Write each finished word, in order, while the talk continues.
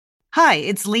Hi,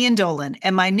 it's Lian Dolan,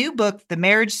 and my new book, The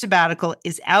Marriage Sabbatical,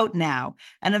 is out now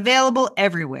and available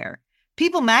everywhere.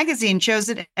 People magazine chose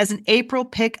it as an April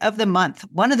pick of the month,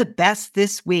 one of the best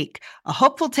this week. A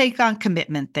hopeful take on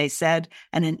commitment, they said,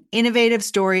 and an innovative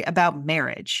story about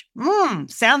marriage.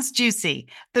 Sounds juicy.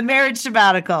 The Marriage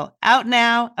Sabbatical, out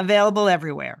now, available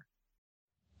everywhere.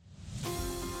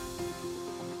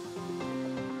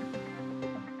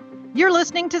 You're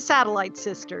listening to Satellite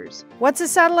Sisters. What's a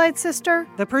satellite sister?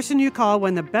 The person you call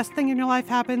when the best thing in your life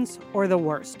happens or the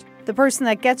worst. The person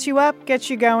that gets you up, gets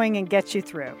you going, and gets you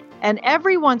through. And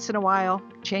every once in a while,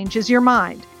 changes your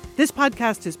mind. This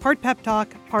podcast is part pep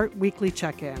talk, part weekly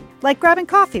check-in. Like grabbing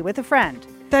coffee with a friend.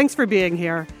 Thanks for being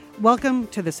here. Welcome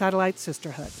to the Satellite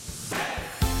Sisterhood.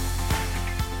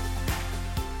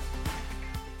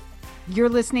 You're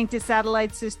listening to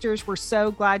Satellite Sisters. We're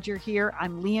so glad you're here.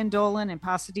 I'm Lian Dolan in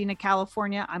Pasadena,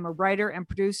 California. I'm a writer and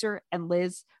producer. And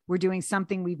Liz, we're doing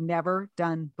something we've never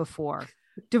done before,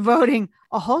 devoting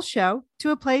a whole show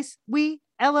to a place we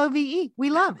LOVE. We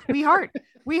love. We heart.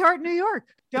 We heart New York.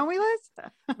 Don't we,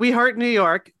 Liz? We heart New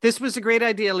York. This was a great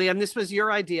idea, Liam. This was your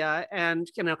idea. And,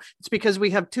 it's because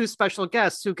we have two special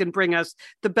guests who can bring us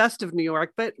the best of New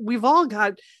York. But we've all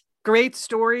got great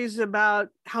stories about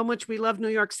how much we love New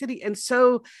York City. And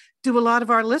so do a lot of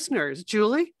our listeners.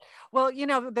 Julie? Well,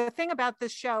 the thing about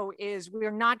this show is we're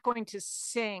not going to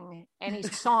sing any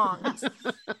songs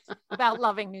about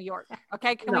loving New York.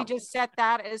 Okay. Can we just set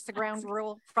that as the ground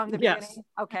rule from the beginning?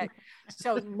 Okay.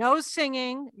 So no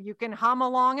singing. You can hum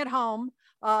along at home,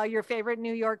 your favorite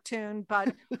New York tune,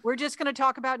 but we're just going to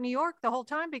talk about New York the whole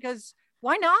time because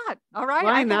why not? All right.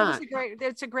 Why not?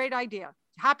 It's a great idea.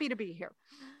 Happy to be here.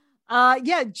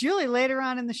 Julie, later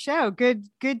on in the show, good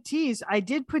tease. I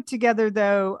did put together,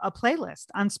 though, a playlist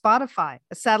on Spotify,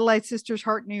 a Satellite Sisters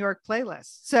Heart New York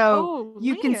playlist. So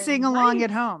you can sing along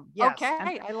at home. Yes.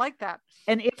 Okay. I like that.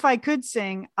 And if I could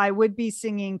sing, I would be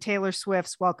singing Taylor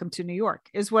Swift's Welcome to New York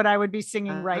is what I would be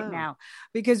singing right now,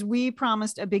 because we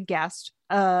promised a big guest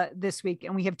this week,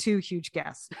 and we have two huge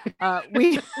guests.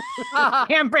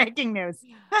 Breaking news.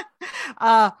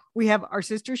 We have our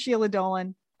sister Sheila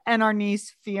Dolan and our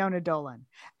niece, Fiona Dolan.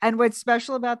 And what's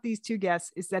special about these two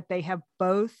guests is that they have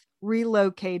both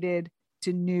relocated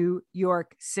to New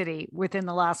York City within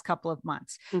the last couple of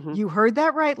months. Mm-hmm. You heard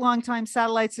that right, longtime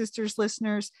Satellite Sisters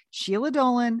listeners. Sheila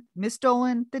Dolan, Miss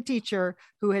Dolan, the teacher,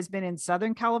 who has been in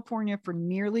Southern California for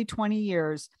nearly 20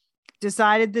 years,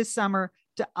 decided this summer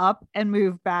to up and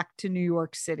move back to New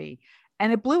York City.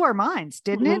 And it blew our minds,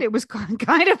 didn't it? It was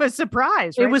kind of a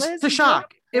surprise. Right, it was Liz? the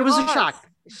shock. It was a shock.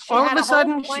 All of a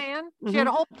sudden, she had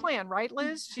a whole plan, right,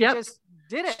 Liz? She just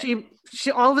did it.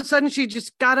 She all of a sudden she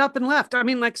just got up and left. I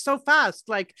mean, like so fast.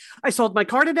 Like I sold my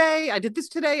car today. I did this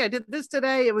today. I did this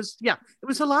today. It was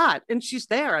a lot, and she's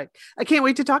there. I can't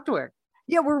wait to talk to her.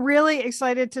 Yeah, we're really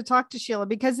excited to talk to Sheila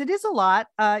because it is a lot.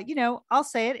 I'll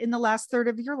say it, in the last third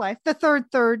of your life, the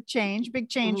third change, big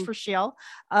change for Sheila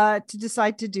to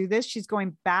decide to do this. She's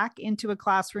going back into a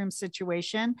classroom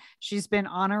situation. She's been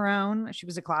on her own. She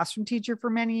was a classroom teacher for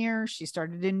many years. She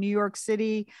started in New York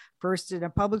City, first in a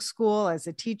public school as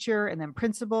a teacher and then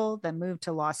principal, then moved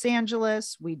to Los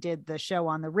Angeles. We did the show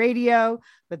on the radio,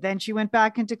 but then she went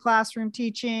back into classroom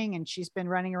teaching, and she's been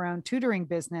running her own tutoring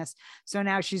business. So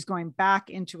now she's going back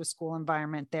into a school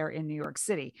environment there in New York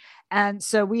City. And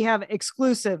so we have an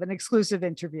exclusive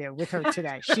interview with her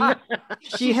today. She's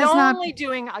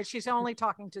only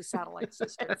talking to Satellite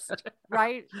Sisters,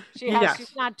 right?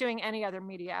 She's not doing any other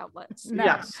media outlets. No,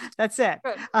 yes, that's it.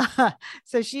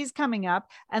 So she's coming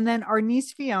up. And then our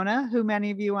niece Fiona, who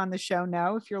many of you on the show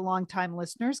know, if you're longtime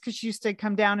listeners, because she used to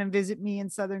come down and visit me in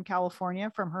Southern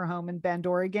California from her home in Bend,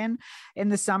 Oregon. In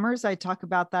the summers, I talk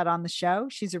about that on the show.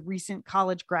 She's a recent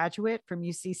college graduate from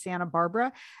UC Santa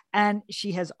Barbara, and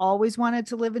she has always wanted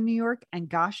to live in New York. And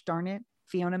gosh darn it,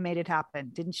 Fiona made it happen,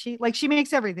 didn't she? Like, she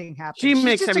makes everything happen. She's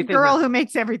makes just everything a girl happen. who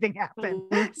makes everything happen.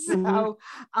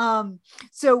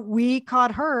 So we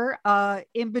caught her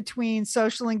in between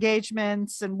social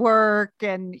engagements and work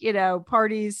and,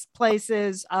 parties,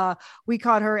 places. We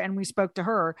caught her and we spoke to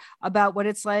her about what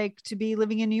it's like to be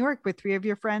living in New York with three of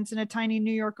your friends in a tiny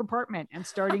New York apartment and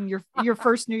starting your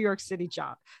first New York City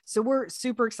job. So we're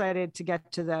super excited to get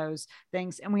to those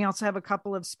things. And we also have a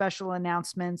couple of special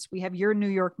announcements. We have your New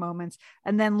York moments.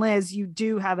 And then Liz, you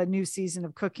do have a new season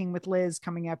of Cooking with Liz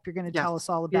coming up. You're going to tell us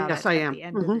all about it at the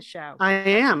end of the show. I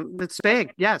am. It's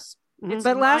big. Yes.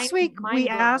 But last week we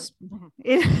asked,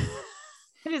 it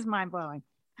is mind blowing.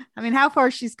 I mean, how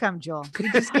far she's come, Joel.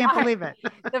 You just can't believe it.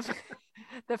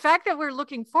 the fact that we're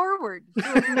looking forward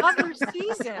to another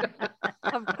season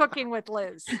of Cooking with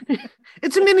Liz.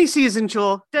 It's a mini season,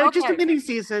 Jewel. Just a Okay. mini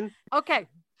season. Okay.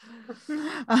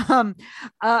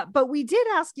 But we did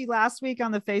ask you last week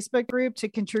on the Facebook group to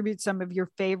contribute some of your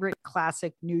favorite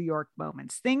classic New York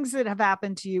moments, things that have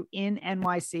happened to you in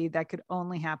NYC that could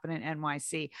only happen in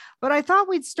NYC. But I thought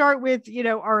we'd start with,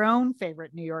 our own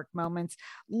favorite New York moments.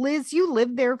 Liz, you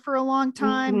lived there for a long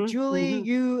time. Julie,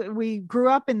 we grew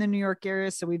up in the New York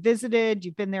area, so we visited.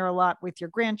 You've been there a lot with your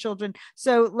grandchildren.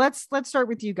 So let's start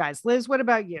with you guys. Liz, what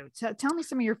about you? Tell me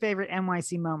some of your favorite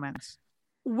NYC moments.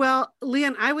 Well,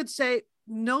 Leanne, I would say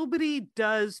nobody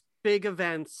does big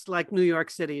events like New York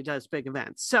City does big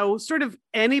events. So sort of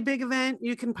any big event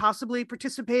you can possibly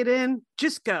participate in,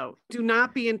 just go. Do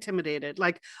not be intimidated.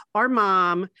 Like our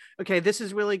mom, okay, this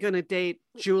is really going to date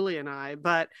Julie and I,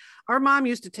 but our mom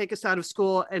used to take us out of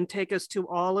school and take us to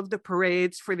all of the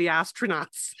parades for the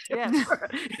astronauts. Yes.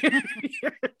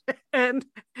 And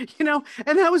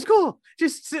that was cool.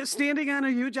 Just standing on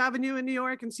a huge avenue in New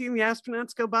York and seeing the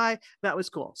astronauts go by. That was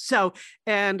cool. So,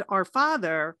 and our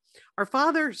father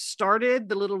started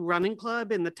the little running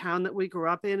club in the town that we grew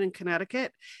up in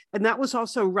Connecticut. And that was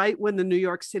also right when the New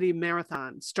York City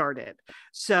Marathon started.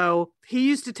 So he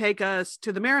used to take us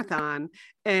to the marathon,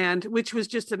 and which was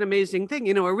just an amazing thing.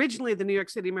 Originally the New York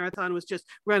City Marathon was just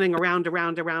running around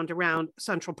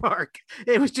Central Park.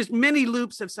 It was just many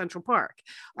loops of Central Park.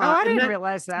 I didn't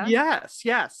realize that.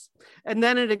 Yes. And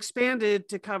then it expanded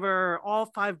to cover all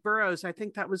 5 boroughs. I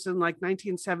think that was in like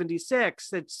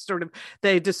 1976.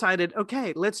 They decided,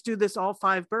 okay, let's do this all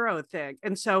 5 borough thing.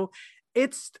 And so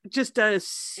it's just a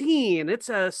scene. It's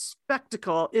a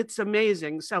spectacle. It's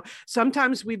amazing. So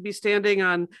sometimes we'd be standing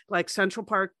on like Central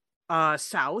Park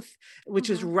South, which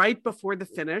is right before the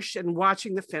finish, and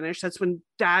watching the finish. That's when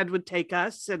Dad would take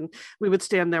us and we would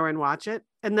stand there and watch it.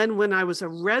 And then when I was a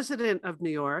resident of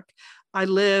New York, I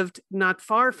lived not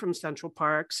far from Central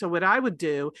Park. So what I would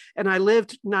do, and I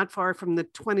lived not far from the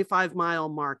 25-mile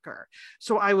marker.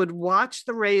 So I would watch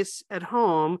the race at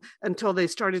home until they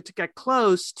started to get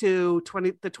close to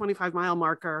the 25-mile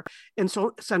marker in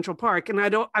Central Park. And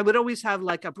I would always have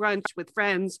like a brunch with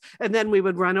friends, and then we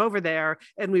would run over there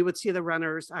and we would see the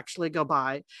runners actually go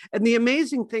by. And the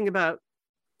amazing thing about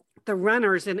the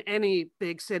runners in any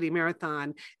big city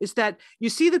marathon is that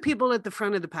you see the people at the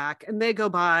front of the pack and they go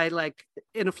by like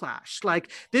in a flash.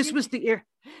 Like this was the air.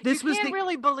 You can't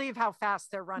really believe how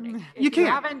fast they're running. You can't.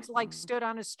 You haven't like stood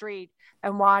on a street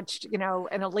and watched,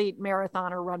 an elite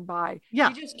marathoner run by. Yeah.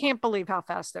 You just can't believe how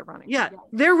fast they're running. Yeah.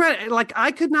 They're running. Like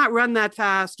I could not run that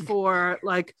fast for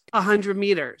like 100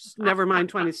 meters, never mind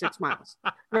 26 miles.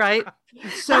 Right.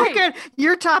 So good.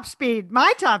 Your top speed,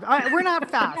 my top, we're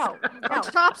not fast. No. Our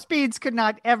top speeds could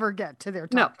not ever get to their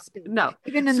top speed. No.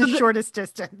 Even in the shortest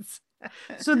distance.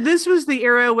 So this was the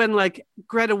era when like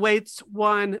Greta Waitz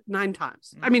won 9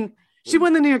 times. I mean, she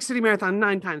won the New York City Marathon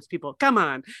 9 times, people. Come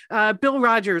on. Bill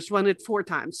Rogers won it 4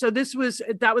 times. So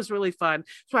that was really fun.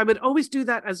 So I would always do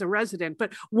that as a resident.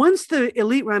 But once the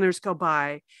elite runners go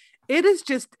by, it is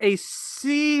just a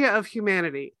sea of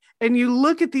humanity. And you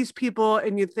look at these people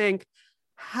and you think,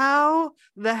 how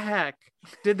the heck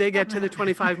did they get to the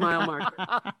 25-mile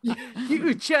marker?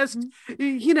 You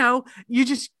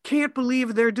just can't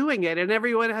believe they're doing it. And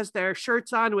everyone has their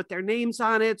shirts on with their names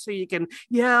on it. So you can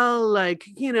yell like,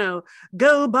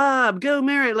 go Bob, go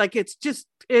Mary. Like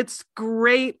it's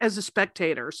great as a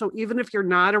spectator. So even if you're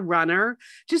not a runner,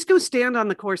 just go stand on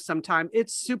the course sometime.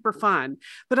 It's super fun.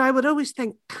 But I would always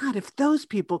think, God, if those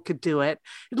people could do it,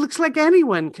 it looks like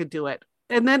anyone could do it.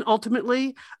 And then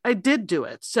ultimately I did do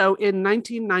it. So in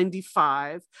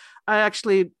 1995, I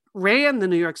actually ran the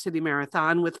New York City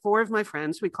Marathon with 4 of my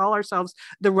friends. We call ourselves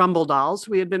the Rumble Dolls.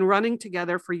 We had been running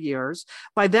together for years.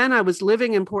 By then I was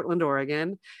living in Portland,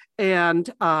 Oregon, and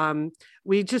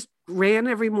we just ran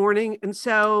every morning. And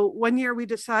so one year we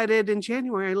decided in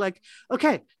January, like,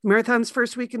 okay, marathon's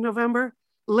first week in November,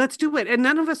 let's do it. And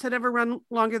none of us had ever run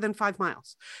longer than 5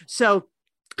 miles.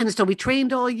 And so we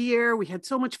trained all year. We had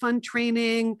so much fun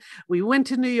training. We went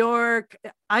to New York.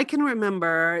 I can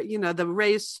remember, the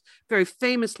race very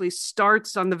famously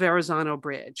starts on the Verrazano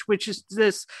Bridge, which is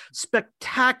this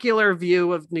spectacular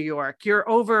view of New York. You're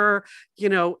over,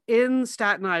 in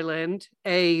Staten Island,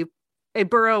 a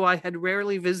borough I had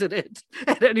rarely visited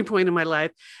at any point in my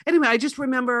life. Anyway, I just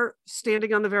remember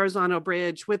standing on the Verrazano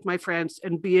Bridge with my friends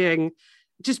and being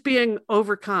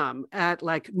overcome at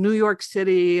like New York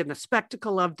City and the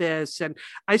spectacle of this. And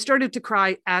I started to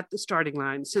cry at the starting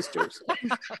line, sisters.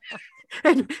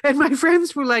 And my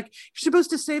friends were like, "You're supposed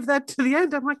to save that to the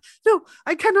end." I'm like, "No,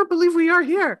 I cannot believe we are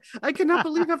here. I cannot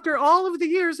believe after all of the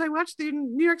years I watched the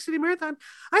New York City Marathon,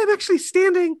 I am actually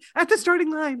standing at the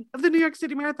starting line of the New York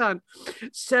City Marathon."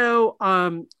 So,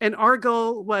 and our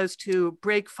goal was to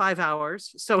break 5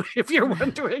 hours. So if you're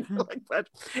wondering, like that,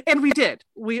 and we did.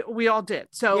 We all did.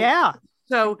 So yeah.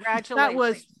 So Congratulations. that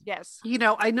was, yes.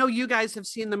 I know you guys have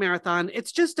seen the marathon.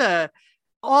 It's just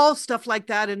all stuff like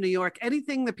that in New York.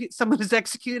 Anything that someone is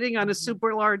executing on a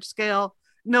super large scale,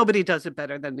 nobody does it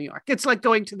better than New York. It's like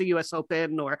going to the US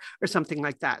Open or something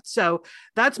like that. So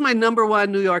that's my number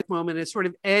one New York moment, is sort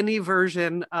of any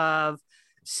version of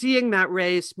seeing that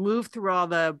race move through all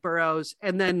the boroughs.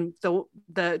 And then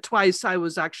the twice I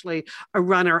was actually a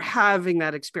runner, having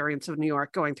that experience of New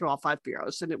York, going through all 5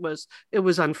 boroughs. And it was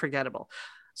unforgettable.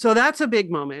 So that's a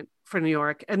big moment for New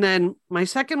York. And then my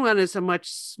second one is a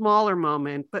much smaller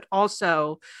moment, but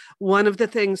also one of the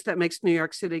things that makes New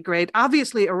York City great.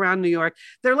 Obviously, around New York,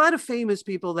 there are a lot of famous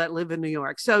people that live in New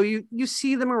York. So you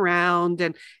see them around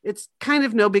and it's kind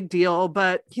of no big deal,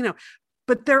 but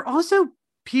but they're also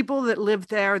people that live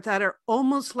there that are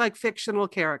almost like fictional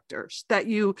characters that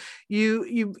you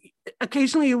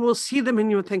occasionally you will see them and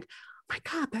you will think, "My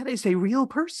God, that is a real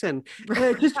person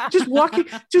just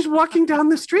walking down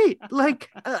the street."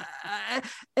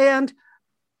 And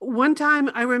one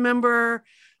time I remember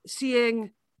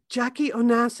seeing Jackie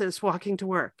Onassis walking to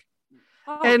work,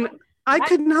 and I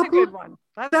could not believe one.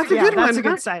 That's a good one. That's a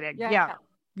good sighting. Yeah.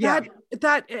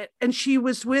 And she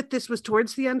was this was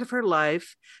towards the end of her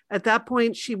life. At that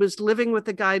point, she was living with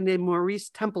a guy named Maurice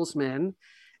Templesman.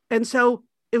 And so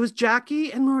it was Jackie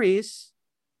and Maurice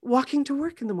walking to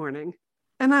work in the morning.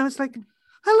 And I was like,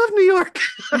 I love New York.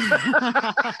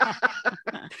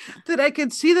 That I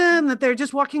could see them, that they're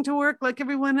just walking to work like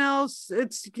everyone else.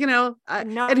 It's, anyway.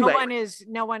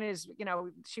 No one is,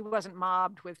 she wasn't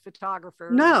mobbed with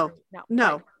photographers. No.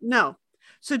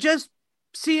 So just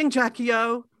seeing Jackie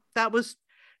O, that was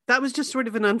just sort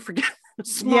of an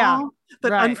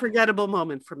unforgettable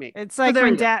moment for me. It's like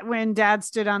when dad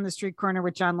stood on the street corner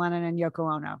with John Lennon and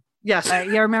Yoko Ono. Yes.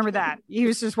 You remember that. He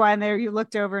was just lying there. You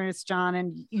looked over and it's John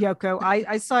and Yoko.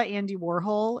 I saw Andy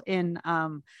Warhol in,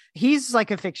 he's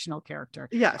like a fictional character.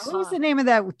 Yes. What was the name of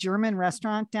that German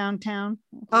restaurant downtown?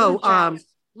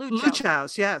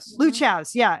 Luchow's. Yes.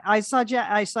 Luchow's. Yeah. I saw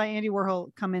Andy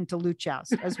Warhol come into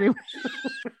Luchow's as we were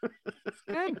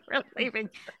leaving.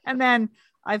 And then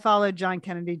I followed John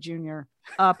Kennedy Jr.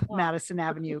 up Madison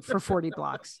Avenue for 40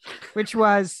 blocks, which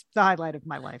was the highlight of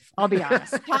my life. I'll be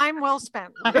honest. Time well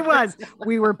spent. It was.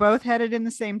 We were both headed in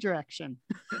the same direction.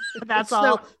 That's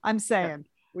all I'm saying.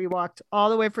 We walked all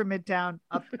the way from Midtown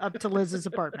up to Liz's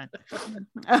apartment.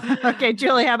 Okay,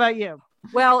 Julie, how about you?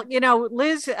 Well,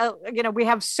 Liz, we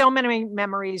have so many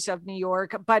memories of New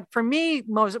York, but for me,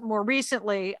 more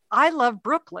recently, I love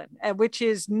Brooklyn, which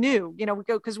is new,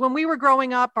 because when we were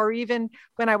growing up, or even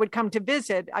when I would come to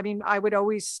visit, I mean, I would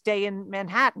always stay in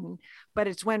Manhattan, but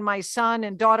it's when my son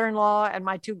and daughter-in-law and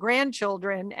my 2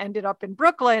 grandchildren ended up in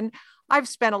Brooklyn, I've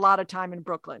spent a lot of time in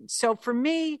Brooklyn. So for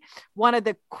me, one of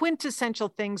the quintessential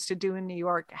things to do in New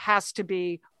York has to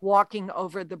be walking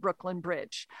over the Brooklyn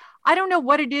Bridge. I don't know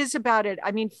what it is about it.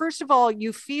 I mean, first of all,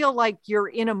 you feel like you're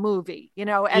in a movie,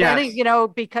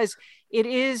 because it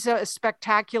is a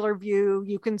spectacular view.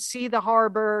 You can see the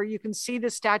harbor, you can see the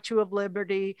Statue of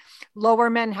Liberty, Lower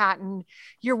Manhattan.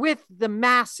 You're with the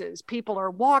masses. People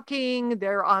are walking,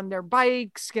 they're on their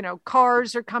bikes,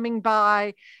 cars are coming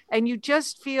by, and you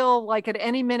just feel like at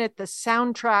any minute the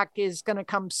soundtrack is going to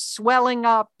come swelling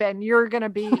up and you're going to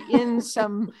be in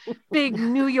some big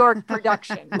New York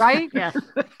production, right? Yeah.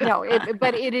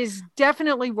 But it is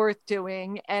definitely worth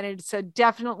doing. And it's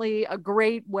definitely a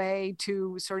great way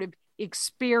to sort of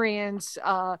experience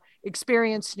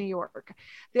New York.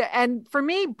 And for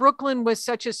me, Brooklyn was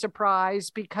such a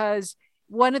surprise because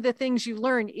one of the things you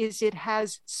learn is it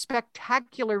has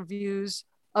spectacular views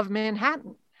of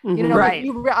Manhattan. Right.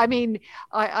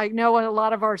 I know a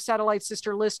lot of our Satellite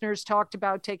Sister listeners talked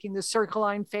about taking the Circle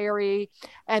Line ferry,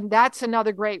 and that's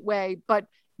another great way, but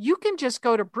you can just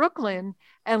go to Brooklyn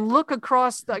and look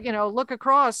across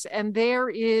and there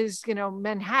is,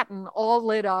 Manhattan all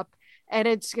lit up. And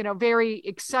it's, very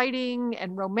exciting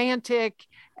and romantic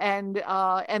and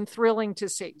thrilling to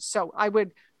see. So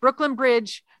Brooklyn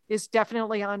Bridge is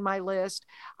definitely on my list.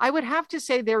 I would have to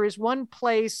say there is one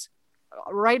place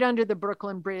right under the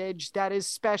Brooklyn Bridge. That is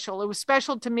special. It was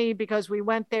special to me because we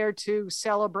went there to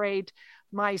celebrate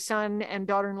my son and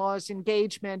daughter-in-law's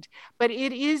engagement, but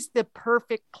it is the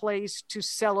perfect place to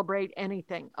celebrate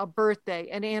anything: a birthday,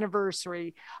 an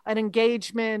anniversary, an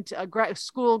engagement, a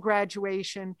school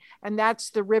graduation. And that's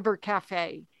the River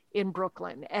Cafe in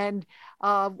Brooklyn. And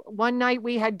one night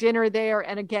we had dinner there.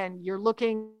 And again, you're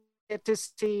looking to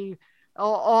see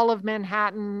all of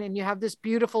Manhattan, and you have this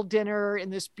beautiful dinner in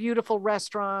this beautiful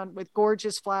restaurant with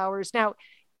gorgeous flowers. Now,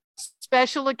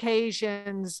 special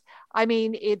occasions, I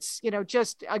mean, it's,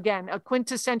 just, again, a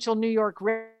quintessential New York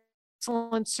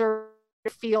excellent service.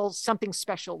 Feels something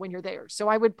special when you're there. So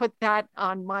I would put that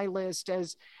on my list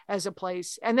as a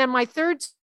place. And then my third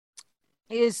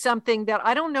is something that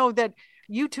I don't know that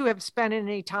you two have spent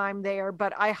any time there,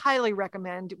 but I highly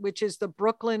recommend, which is the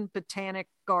Brooklyn Botanic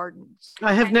Gardens.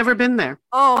 I have never been there.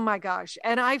 Oh my gosh.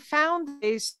 And I found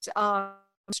this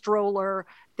stroller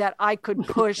that I could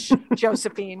push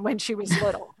Josephine when she was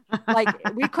little.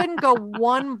 Like, we couldn't go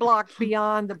one block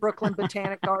beyond the Brooklyn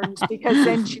Botanic Gardens because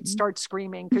then she'd start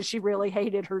screaming because she really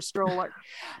hated her stroller.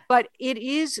 But it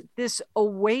is this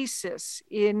oasis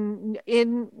in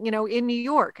New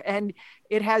York, and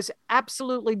it has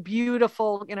absolutely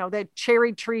beautiful, the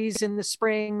cherry trees in the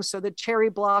spring, so the cherry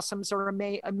blossoms are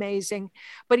amazing.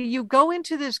 But you go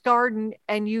into this garden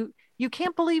and you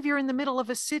can't believe you're in the middle of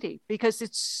a city because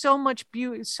it's so much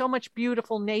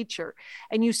beautiful nature.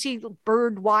 And you see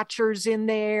bird watchers in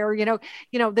there,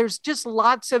 there's just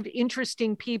lots of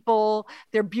interesting people.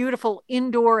 They're beautiful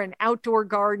indoor and outdoor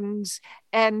gardens.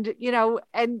 And,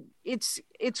 and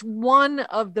it's one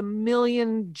of the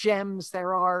million gems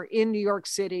there are in New York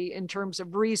City in terms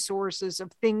of resources,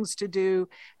 of things to do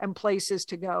and places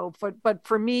to go. But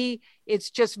for me, it's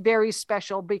just very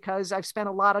special because I've spent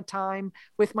a lot of time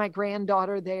with my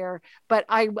granddaughter there, but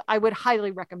I would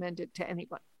highly recommend it to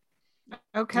anyone.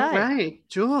 Okay. All right,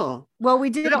 Jewel. Well, we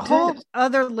did a whole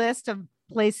other list of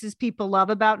places people love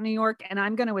about New York, and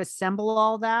I'm going to assemble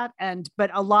all that.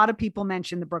 But a lot of people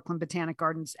mentioned the Brooklyn Botanic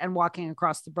Gardens and walking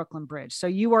across the Brooklyn Bridge. So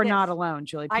you are not alone,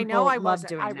 Julie. People I know I love wasn't.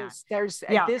 doing I that. was.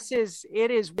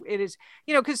 It is.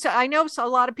 Because I know a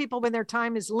lot of people, when their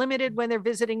time is limited when they're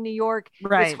visiting New York,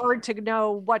 right, it's hard to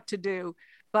know what to do.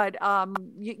 But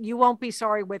you won't be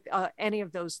sorry with any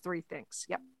of those three things.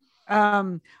 Yep.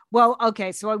 Well,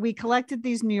 okay. So we collected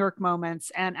these New York moments.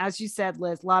 And as you said,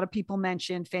 Liz, a lot of people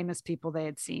mentioned famous people they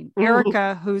had seen.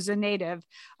 Erica, who's a native,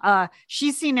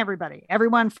 she's seen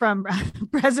everyone from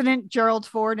President Gerald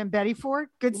Ford and Betty Ford.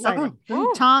 Good sighting.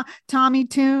 Tommy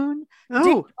Tune,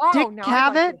 Dick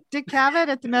Cavett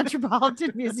at the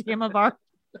Metropolitan Museum of Art.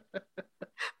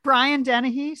 Brian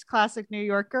Dennehy, classic New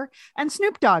Yorker, and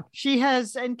Snoop Dogg. She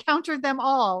has encountered them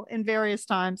all in various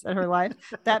times in her life.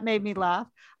 That made me laugh.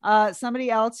 Somebody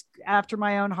else after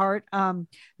my own heart,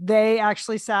 they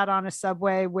actually sat on a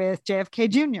subway with JFK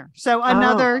Jr. So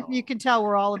another, you can tell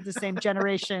we're all of the same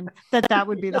generation, that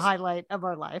would be the highlight of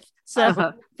our life.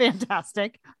 So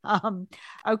fantastic.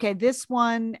 Okay, this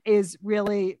one is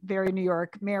really very New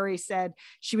York. Mary said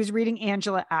she was reading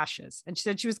Angela Ashes, and she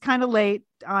said she was kind of late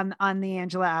on the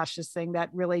Angela Ashes thing, that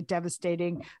really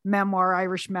devastating memoir,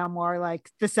 Irish memoir, like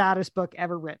the saddest book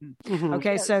ever written.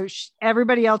 Okay, so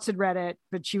everybody else had read it,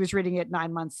 but she was reading it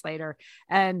 9 months later,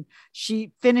 and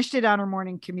she finished it on her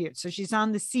morning commute. So she's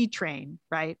on the C train,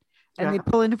 right? And they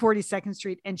pull into 42nd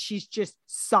Street, and she's just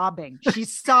sobbing.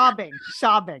 She's sobbing.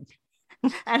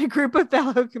 And a group of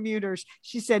fellow commuters,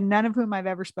 she said, none of whom I've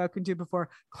ever spoken to before,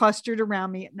 clustered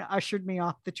around me and ushered me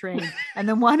off the train. And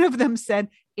then one of them said,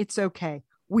 "It's okay.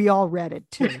 We all read it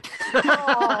too."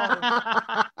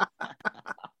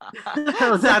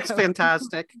 Oh, that's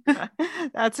fantastic.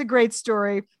 That's a great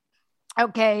story.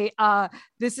 Okay,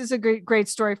 this is a great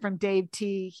story from Dave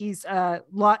T. He's a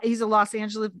Los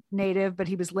Angeles native, but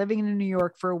he was living in New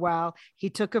York for a while. He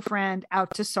took a friend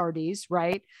out to Sardi's,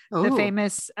 right?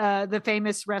 The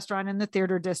famous restaurant in the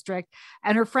theater district.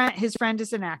 And his friend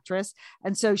is an actress,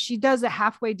 and so she does a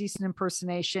halfway decent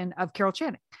impersonation of Carol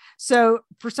Channing. So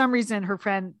for some reason,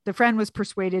 the friend was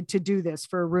persuaded to do this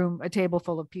for a table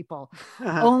full of people,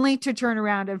 only to turn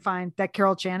around and find that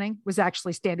Carol Channing was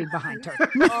actually standing behind her.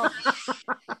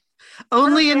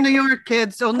 Only in New York,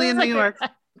 kids. Only in New York.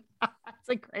 That's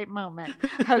a great moment.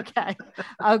 Okay.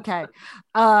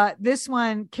 This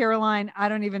one, Caroline, I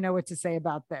don't even know what to say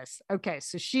about this. Okay.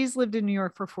 So she's lived in New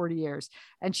York for 40 years,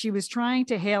 and she was trying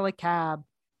to hail a cab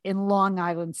in Long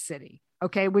Island City.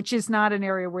 Okay. Which is not an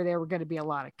area where there were going to be a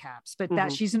lot of cabs, but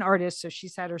that she's an artist. So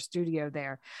she's had her studio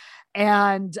there.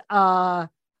 And,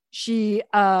 she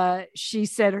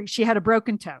said she had a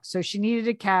broken toe, so she needed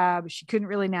a cab. She couldn't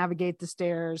really navigate the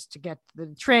stairs to get to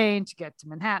the train to get to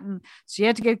Manhattan, so she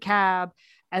had to get a cab.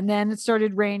 And then it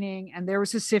started raining, and there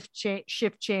was a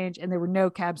shift change, and there were no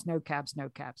cabs.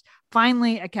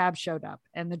 Finally, a cab showed up,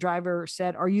 and the driver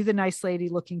said, "Are you the nice lady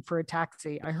looking for a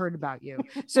taxi? I heard about you."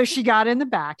 So she got in the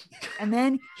back, and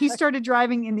then he started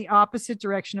driving in the opposite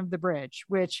direction of the bridge,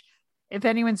 which, if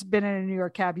anyone's been in a New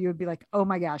York cab, you would be like, "Oh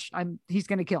my gosh, he's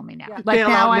going to kill me now." Yeah.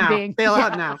 Like bail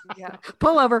out now. Yeah.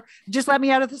 Pull over. Just let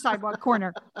me out of the sidewalk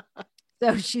corner.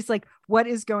 So she's like, "What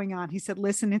is going on?" He said,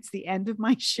 "Listen, it's the end of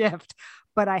my shift,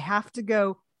 but I have to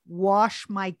go wash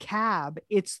my cab.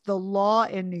 It's the law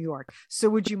in New York. So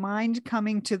would you mind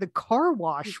coming to the car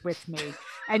wash with me?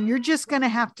 And you're just going to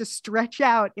have to stretch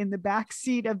out in the back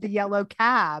seat of the yellow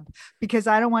cab because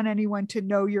I don't want anyone to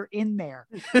know you're in there.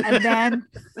 And then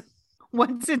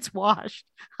once it's washed,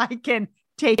 I can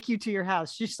take you to your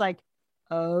house." She's like,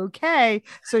 "Okay."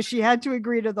 So she had to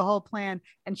agree to the whole plan.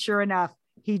 And sure enough,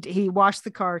 he washed the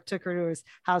car, took her to his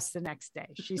house the next day.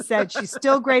 She said she's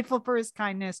still grateful for his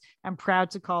kindness and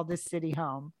proud to call this city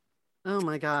home. Oh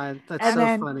my God. That's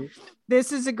so funny.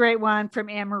 This is a great one from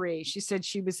Anne Marie. She said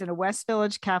she was in a West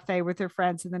Village cafe with her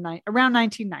friends in around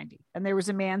 1990. And there was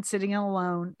a man sitting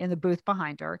alone in the booth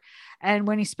behind her. And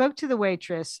when he spoke to the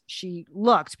waitress, she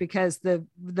looked because the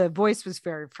voice was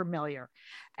very familiar.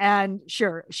 And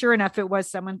sure enough, it was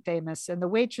someone famous. And the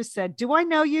waitress said, "Do I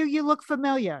know you? You look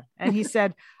familiar." And he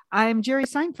said, "I'm Jerry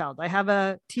Seinfeld. I have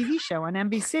a TV show on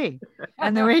NBC."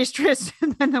 And the waitress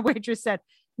said,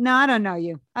 "No, I don't know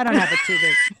you. I don't have a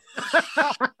TV."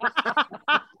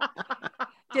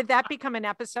 Did that become an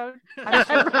episode?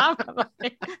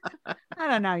 Probably. "I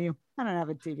don't know you. I don't have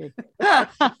a TV."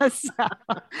 So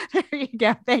there you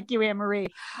go. Thank you, Anne Marie.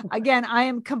 Again, I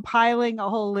am compiling a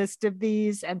whole list of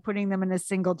these and putting them in a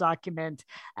single document.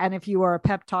 And if you are a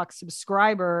Pep Talk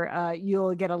subscriber,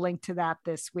 you'll get a link to that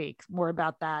this week. More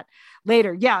about that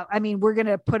later. Yeah, I mean, we're going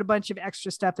to put a bunch of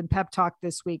extra stuff in Pep Talk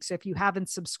this week. So if you haven't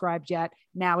subscribed yet,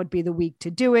 now would be the week to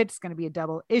do it. It's going to be a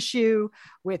double issue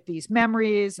with these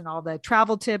memories and all the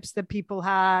travel tips that people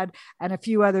had and a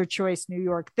few other choice New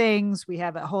York things. We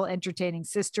have a whole Entertaining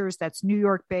Sisters that's New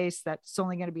York based. That's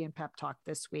only going to be in Pep Talk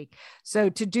this week. So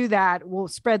to do that, we'll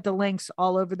spread the links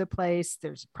all over the place.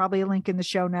 There's probably a link in the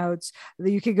show notes.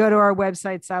 You can go to our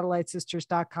website,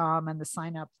 satellitesisters.com, and the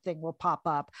sign up thing will pop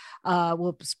up.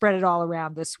 We'll spread it all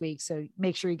around this week. So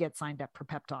make sure you get signed up for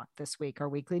Pep Talk this week, our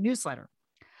weekly newsletter.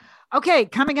 Okay,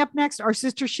 coming up next, our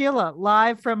sister Sheila,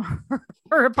 live from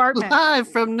her apartment.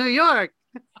 Live from New York.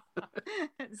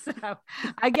 So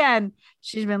again,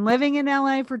 she's been living in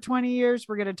LA for 20 years.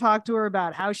 We're going to talk to her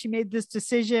about how she made this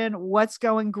decision, what's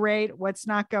going great, what's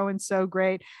not going so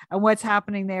great, and what's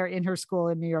happening there in her school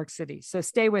in New York City. So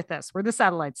stay with us. We're the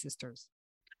Satellite Sisters.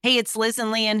 Hey, it's Liz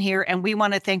and Leanne here, and we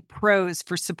want to thank Prose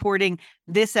for supporting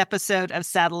this episode of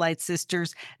Satellite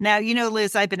Sisters. Now, you know,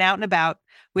 Liz, I've been out and about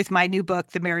with my new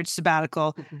book, The Marriage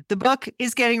Sabbatical. The book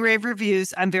is getting rave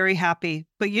reviews. I'm very happy.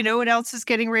 But you know what else is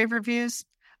getting rave reviews?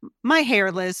 My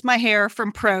hair, Liz. My hair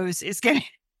from Prose is getting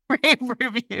rave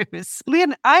reviews.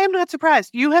 Leanne, I am not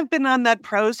surprised. You have been on that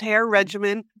Prose hair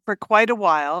regimen for quite a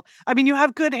while. I mean, you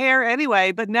have good hair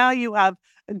anyway, but now you have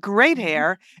great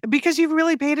hair because you've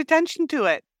really paid attention to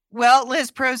it. Well, Liz,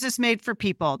 Prose is made for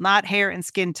people, not hair and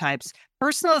skin types.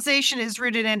 Personalization is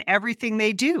rooted in everything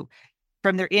they do,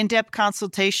 from their in-depth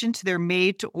consultation to their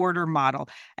made-to-order model.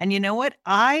 And you know what?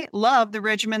 I love the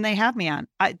regimen they have me on.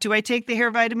 Do I take the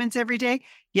hair vitamins every day?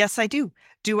 Yes, I do.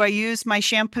 Do I use my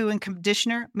shampoo and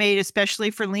conditioner made especially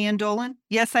for Leanne Dolan?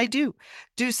 Yes, I do.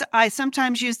 Do I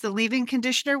sometimes use the leave-in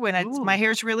conditioner when my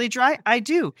hair's really dry? I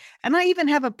do. And I even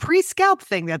have a pre-scalp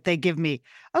thing that they give me.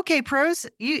 Okay, Prose,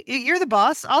 you're the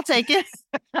boss. I'll take it.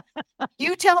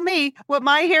 You tell me what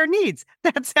my hair needs.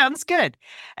 That sounds good.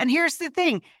 And here's the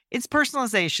thing. It's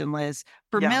personalization, Liz.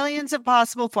 For millions of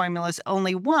possible formulas,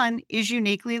 only one is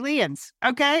uniquely Leanne's.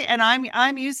 Okay? And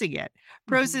I'm using it.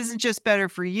 Prose isn't just better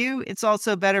for you, it's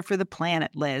also better for the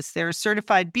planet, Liz. They're a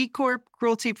certified B Corp,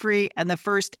 cruelty-free, and the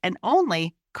first and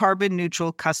only carbon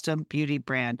neutral custom beauty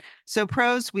brand. So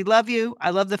Prose, we love you.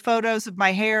 I love the photos of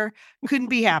my hair. Couldn't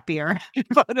be happier.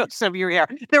 Photos of your hair.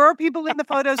 There are people in the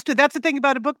photos too. That's the thing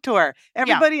about a book tour.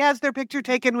 Everybody has their picture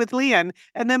taken with Leanne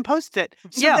and then post it.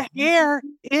 So the hair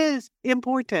is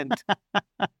important.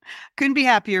 Couldn't be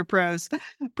happier, Prose.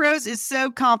 Prose is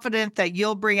so confident that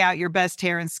you'll bring out your best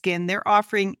hair and skin. They're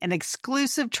offering an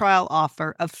exclusive trial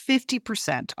offer of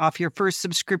 50% off your first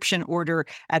subscription order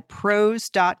at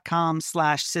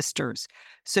prose.com/sisters.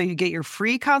 So you get your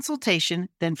free consultation,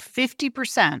 then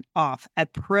 50% off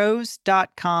at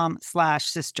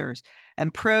prose.com/sisters.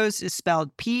 And Prose is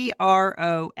spelled Prose.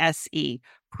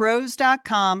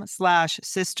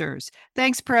 Prose.com/sisters.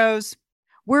 Thanks, Prose.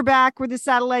 We're back with the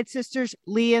Satellite Sisters,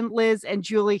 Lian, Liz, and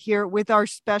Julie here with our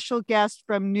special guest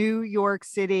from New York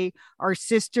City, our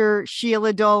sister,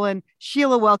 Sheila Dolan.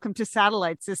 Sheila, welcome to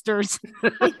Satellite Sisters.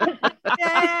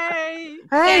 Yay!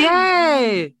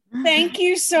 Hey. Thank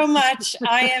you so much.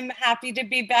 I am happy to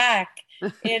be back.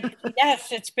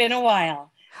 Yes, it's been a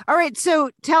while. All right.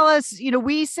 So tell us,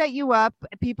 we set you up.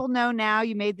 People know now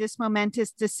you made this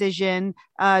momentous decision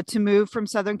to move from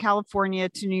Southern California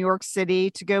to New York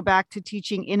City to go back to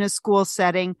teaching in a school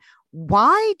setting.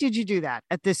 Why did you do that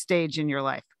at this stage in your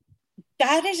life?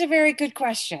 That is a very good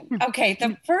question. Okay.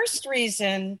 The first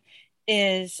reason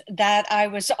is that I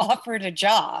was offered a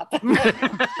job.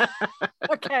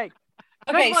 Okay.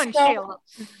 Okay, Good one, so Sheila.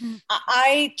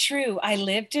 I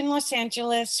lived in Los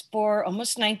Angeles for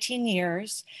almost 19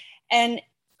 years,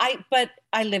 but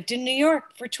I lived in New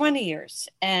York for 20 years,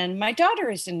 and my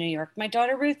daughter is in New York, my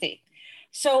daughter Ruthie.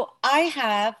 So I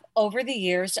have over the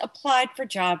years applied for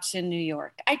jobs in New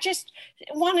York. I just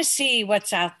want to see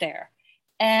what's out there,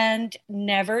 and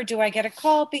never do I get a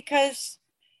call because,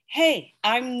 hey,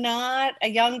 I'm not a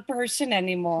young person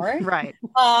anymore. Right.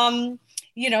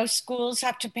 Schools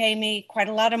have to pay me quite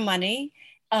a lot of money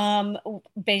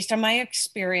based on my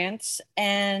experience.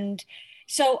 And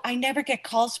so I never get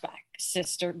calls back,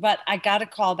 sister, but I got a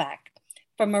call back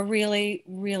from a really,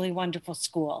 really wonderful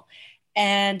school.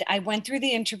 And I went through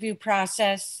the interview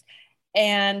process,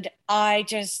 and I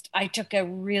took a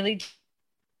really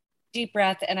deep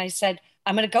breath and I said,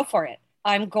 I'm going to go for it.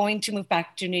 I'm going to move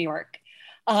back to New York.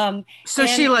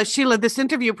 Sheila, this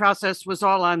interview process was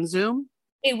all on Zoom?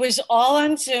 It was all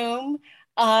on Zoom,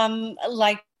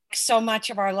 like so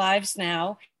much of our lives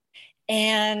now.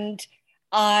 And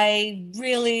I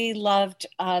really loved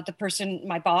the person,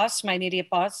 my boss, my immediate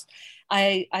boss.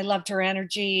 I loved her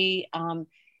energy.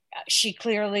 She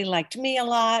clearly liked me a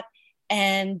lot.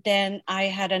 And then I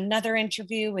had another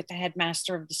interview with the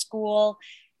headmaster of the school,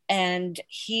 and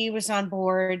he was on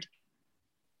board.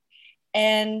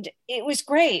 And it was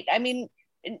great. I mean,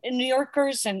 New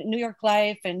Yorkers and New York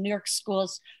life and New York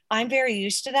schools, I'm very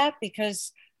used to that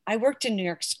because I worked in New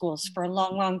York schools for a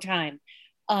long, long time.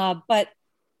 But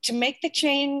to make the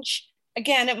change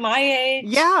again at my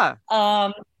age,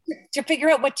 to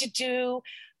figure out what to do,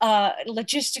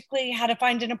 logistically, how to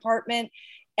find an apartment.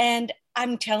 And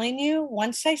I'm telling you,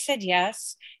 once I said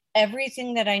yes,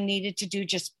 everything that I needed to do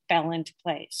just fell into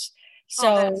place.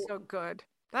 So that's so good.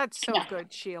 That's so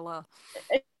good, Sheila.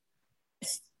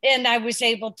 And I was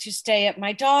able to stay at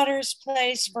my daughter's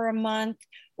place for a month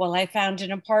while I found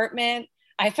an apartment.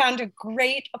 I found a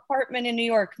great apartment in New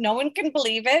York. No one can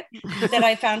believe it, that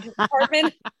I found an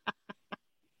apartment,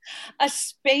 a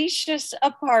spacious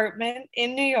apartment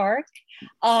in New York.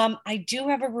 I do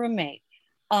have a roommate,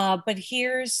 but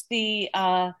here's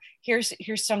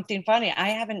something funny. I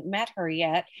haven't met her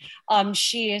yet.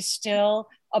 She is still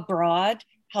abroad,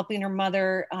 helping her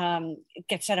mother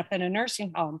get set up in a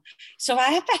nursing home. So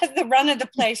I have had the run of the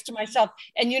place to myself.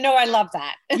 And I love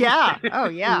that. Yeah. Oh,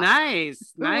 yeah.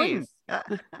 Nice.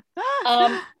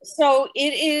 So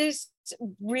it is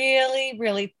really,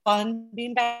 really fun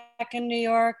being back in New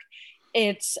York.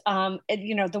 It's,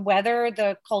 the weather,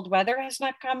 the cold weather has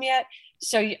not come yet.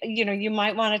 So, you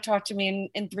might want to talk to me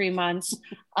in 3 months.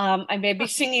 I may be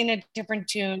singing a different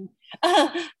tune.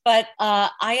 But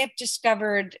I have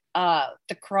discovered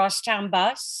the Crosstown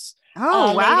bus.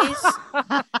 Oh, wow.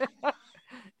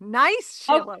 Nice,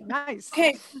 Sheila. Nice.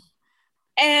 Okay.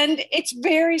 And it's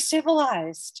very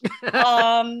civilized.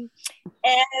 So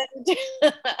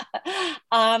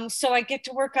I get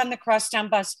to work on the Crosstown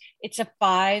bus. It's a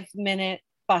 5-minute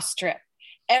bus trip.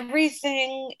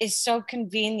 Everything is so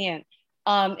convenient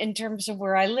in terms of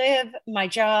where I live, my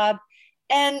job.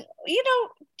 And,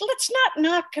 let's not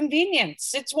knock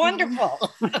convenience. It's wonderful.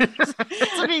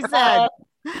 That's what he said.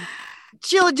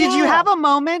 Sheila, did you have a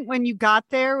moment when you got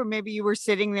there, or maybe you were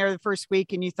sitting there the first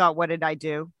week and you thought, what did I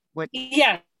do?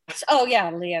 Yes. Oh,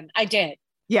 yeah, Lian, I did.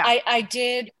 Yeah, I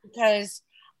did because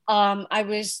I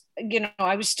was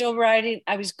still riding.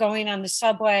 I was going on the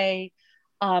subway.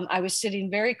 I was sitting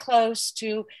very close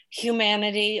to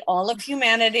humanity, all of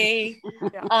humanity.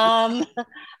 Yeah.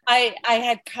 I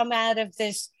had come out of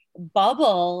this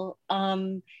bubble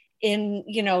in,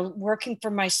 working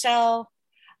for myself,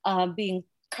 being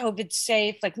COVID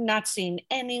safe, like not seeing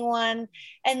anyone.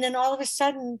 And then all of a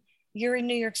sudden you're in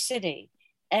New York City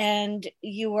and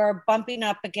you are bumping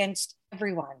up against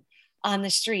everyone on the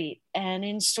street and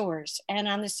in stores and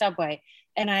on the subway.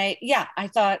 And I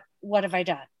thought, what have I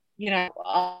done?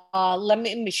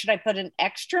 should I put an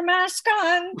extra mask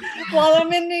on while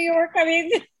I'm in New York? I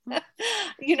mean,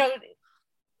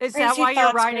 is that why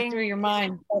you're riding through your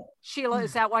mind? Sheila,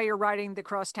 is that why you're riding the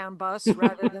crosstown bus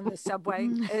rather than the subway?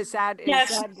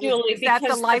 Yes, Julie, is that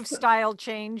the lifestyle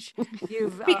change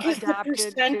you've because adapted the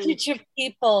percentage of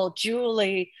people,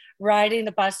 Julie, riding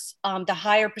the bus, the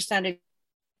higher percentage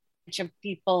of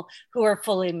people who are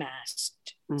fully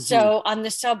masked. Mm-hmm. So on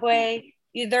the subway,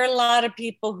 there are a lot of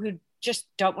people who just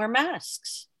don't wear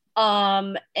masks.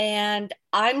 And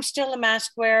I'm still a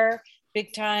mask wearer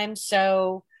big time.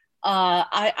 So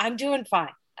I'm doing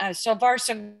fine. So far,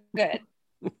 so good.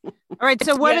 All right.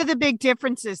 So what are the big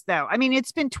differences though? I mean,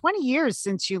 it's been 20 years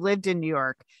since you lived in New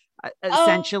York,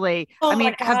 essentially. I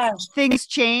mean, have things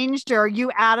changed, or are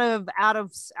you out of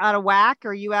whack? Or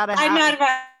are you out of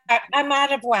I'm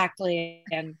out of whack,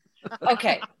 Leanne.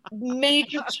 Okay.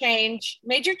 Major change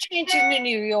in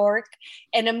New York,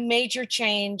 and a major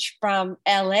change from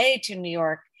LA to New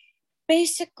York.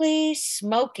 Basically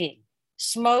smoking,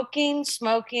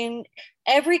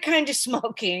 every kind of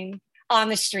smoking on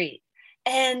the street.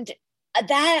 And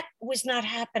that was not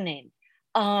happening,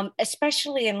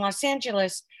 especially in Los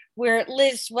Angeles, where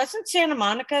Liz, wasn't Santa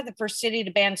Monica the first city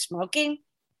to ban smoking?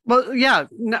 Well, yeah,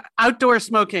 outdoor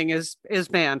smoking is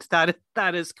banned. That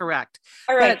is correct.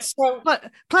 All right.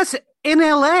 But plus in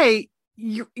LA,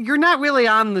 you're not really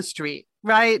on the street,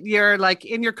 right? You're like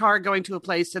in your car going to a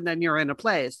place, and then you're in a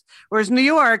place. Whereas New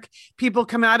York, people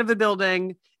come out of a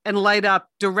building and light up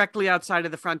directly outside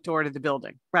of the front door to the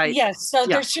building, right? Yes. So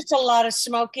there's just a lot of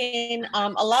smoking, a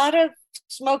lot of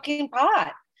smoking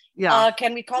pot. Yeah.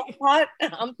 Can we call it pot?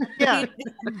 Yeah.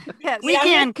 Yes, we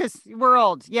can, because we're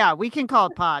old. Yeah, we can call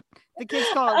it pot. The kids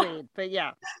call it weed, but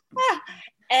yeah.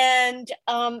 And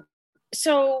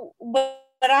so what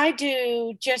I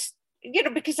do, just,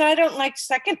 because I don't like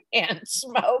secondhand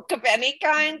smoke of any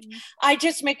kind, I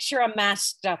just make sure I'm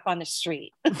masked up on the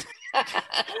street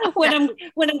when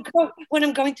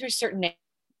I'm going through certain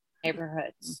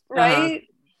neighborhoods, right?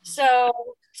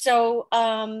 So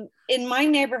in my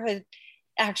neighborhood,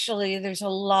 actually, there's a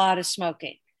lot of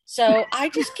smoking. So I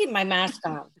just keep my mask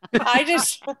on.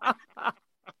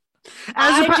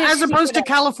 As opposed to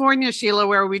California, Sheila,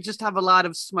 where we just have a lot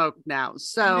of smoke now.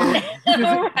 So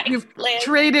you've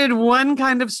traded one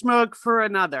kind of smoke for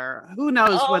another. Who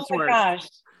knows what's worse? Gosh.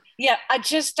 Yeah,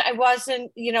 I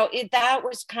wasn't, that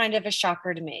was kind of a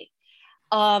shocker to me.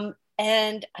 And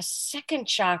a second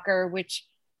shocker, which,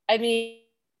 I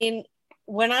mean,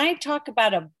 when I talk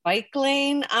about a bike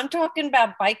lane, I'm talking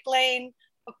about bike lane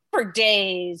for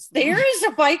days. There is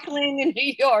a bike lane in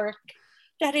New York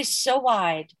that is so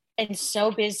wide and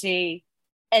so busy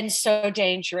and so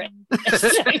dangerous.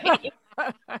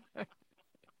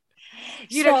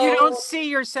 You don't see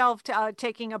yourself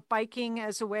taking up biking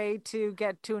as a way to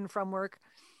get to and from work?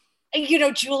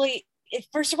 Julie,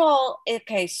 first of all,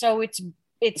 okay, so it's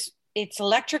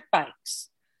electric bikes.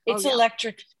 It's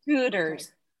electric scooters.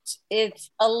 Okay.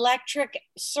 It's electric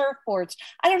surfboards.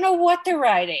 I don't know what they're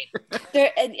riding.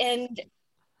 and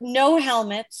no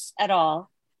helmets at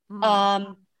all.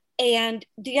 Mm. And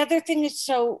the other thing is,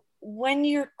 so when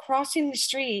you're crossing the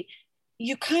street,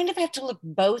 you kind of have to look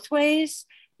both ways,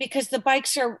 because the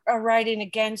bikes are riding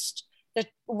against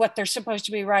what they're supposed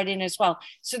to be riding as well.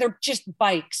 So they're just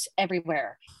bikes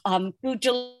everywhere. Food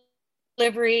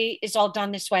delivery is all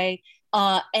done this way.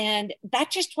 And that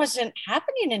just wasn't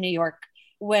happening in New York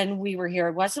when we were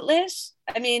here, was it, Liz?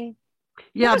 I mean,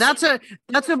 yeah, that's a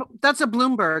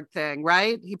Bloomberg thing,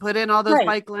 right? He put in all those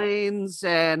bike lanes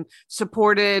and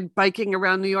supported biking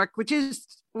around New York, which is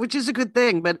a good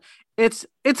thing, but it's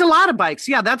a lot of bikes.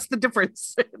 Yeah, that's the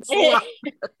difference.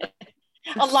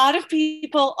 A lot of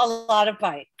people, a lot of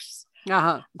bikes.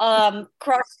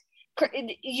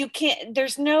 You can't.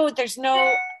 There's no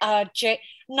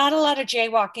not a lot of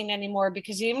jaywalking anymore,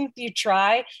 because even if you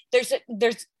try, there's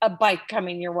a bike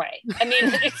coming your way. I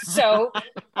mean, so.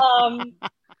 Well,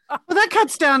 that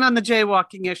cuts down on the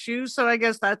jaywalking issue, so I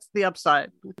guess that's the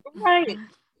upside. Right.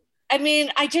 I mean,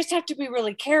 I just have to be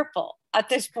really careful at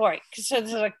this point, because so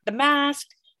there's like the mask,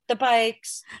 the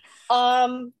bikes,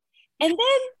 and then.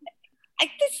 I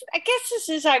guess this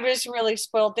is, I was really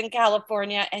spoiled in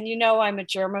California, and I'm a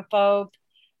germaphobe,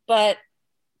 but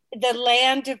the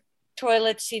land of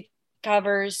toilet seat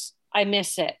covers, I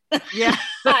miss it. Yeah.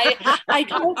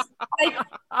 I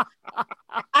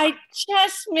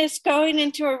just miss going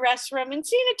into a restroom and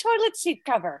seeing a toilet seat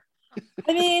cover.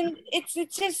 I mean, it's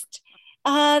just,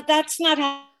 that's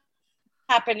not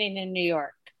happening in New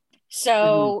York.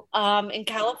 So in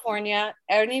California,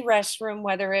 any restroom,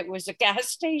 whether it was a gas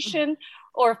station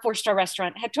or a 4-star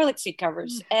restaurant, had toilet seat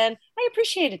covers, and I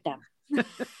appreciated them.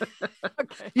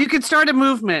 Okay. You could start a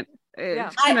movement.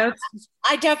 Yeah.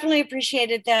 I definitely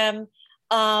appreciated them.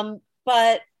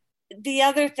 But the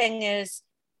other thing is,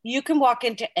 you can walk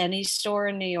into any store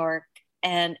in New York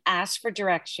and ask for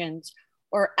directions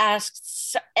or ask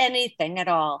anything at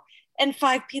all, and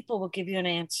 5 people will give you an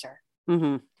answer.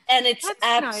 Mm-hmm. And it's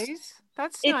nice.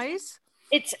 That's nice.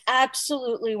 It's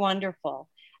absolutely wonderful.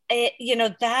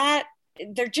 That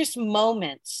they're just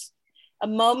moments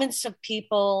of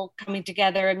people coming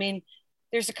together. I mean,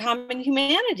 there's a common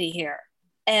humanity here.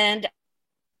 And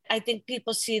I think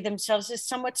people see themselves as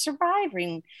somewhat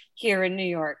surviving here in New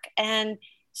York. And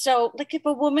so, like, if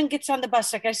a woman gets on the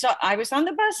bus, like I was on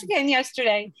the bus again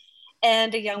yesterday,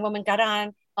 and a young woman got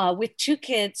on with 2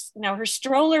 kids. Now, her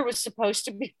stroller was supposed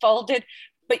to be folded,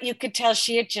 but you could tell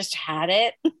she had just had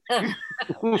it.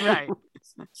 Right.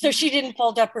 So she didn't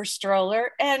fold up her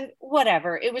stroller, and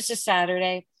whatever. It was a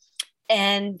Saturday.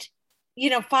 And,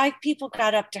 5 people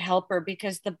got up to help her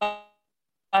because the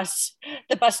bus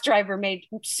driver made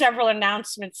several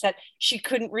announcements that she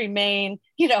couldn't remain,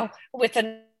 with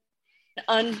an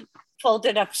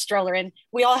unfolded up stroller. And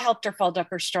we all helped her fold up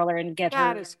her stroller and get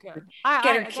her. That is good.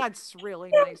 That's really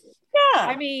nice. Yeah.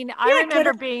 I mean, I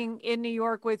remember being in New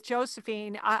York with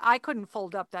Josephine. I couldn't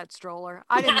fold up that stroller.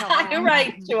 I didn't know how. You're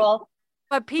right, Jewel.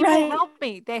 But people helped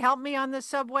me. They helped me on the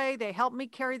subway. They helped me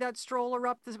carry that stroller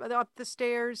up the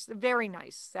stairs. Very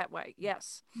nice that way.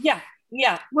 Yes. Yeah.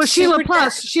 Yeah. Well, Sheila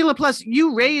Plus,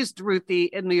 you raised Ruthie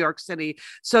in New York City.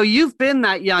 So you've been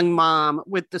that young mom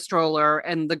with the stroller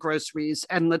and the groceries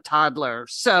and the toddler.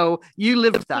 So you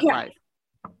lived that life.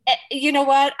 You know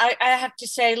what? I have to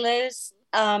say, Liz,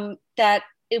 that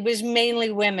it was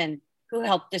mainly women who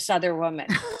helped this other woman.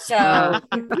 So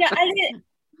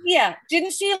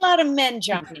didn't see a lot of men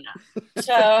jumping up.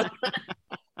 So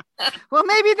well,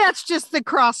 maybe that's just the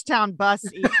crosstown bus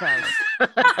ethos.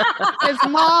 His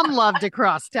mom loved a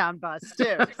crosstown bus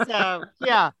too. So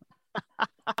yeah.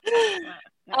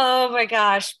 Oh my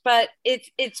gosh. But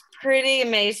it's pretty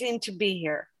amazing to be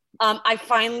here. I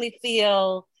finally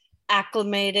feel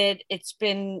acclimated. It's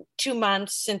been 2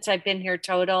 months since I've been here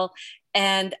total.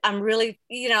 And I'm really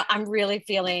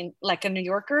feeling like a New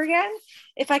Yorker again,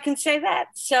 if I can say that.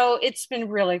 So it's been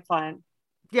really fun.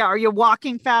 Yeah. Are you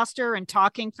walking faster and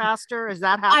talking faster? Has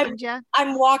that happened yet?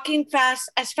 I'm walking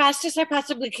as fast as I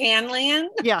possibly can, Lian.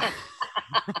 Yeah.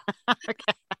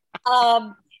 Okay.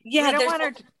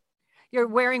 You're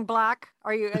wearing black.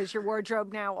 Is your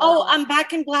wardrobe now? Oh, I'm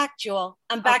back in black, Jewel.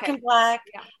 I'm back in black.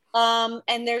 Yeah.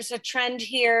 And there's a trend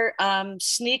here,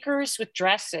 sneakers with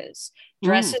dresses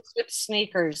with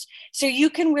sneakers. So you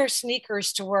can wear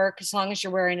sneakers to work as long as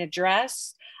you're wearing a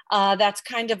dress. That's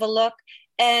kind of a look.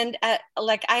 And I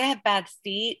have bad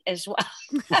feet as well.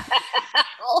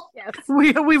 Yes.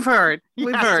 We've heard.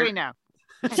 We know.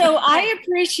 So I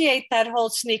appreciate that whole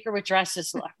sneaker with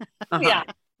dresses look. Yeah,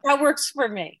 that works for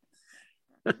me.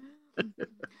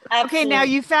 Okay, now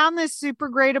you found this super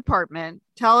great apartment.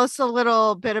 Tell us a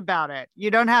little bit about it. You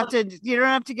don't have to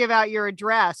give out your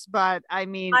address, but I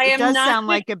mean, it does sound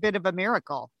like a bit of a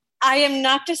miracle. I am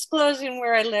not disclosing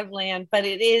where I live, Lan, but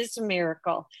it is a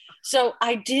miracle. So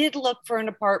I did look for an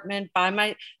apartment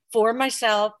for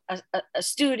myself, a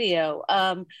studio,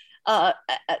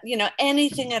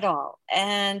 anything at all.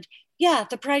 And yeah,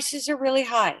 the prices are really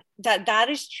high. That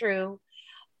is true.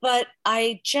 But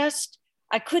I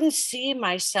couldn't see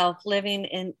myself living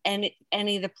in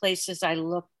any of the places I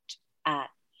looked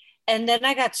at. And then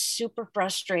I got super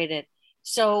frustrated.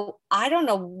 So I don't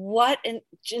know what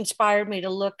inspired me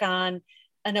to look on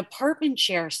an apartment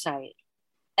share site.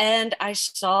 And I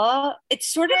saw, it's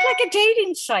sort of like a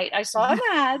dating site. I saw an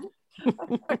ad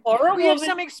for a woman. Have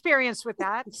some experience with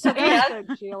that. So that's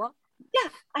good, Sheila. Yeah,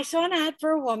 I saw an ad for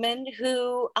a woman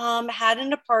who had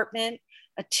an apartment,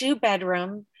 a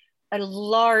 2-bedroom, a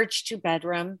large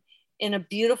 2-bedroom in a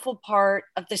beautiful part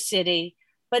of the city,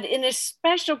 but in a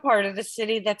special part of the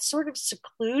city that's sort of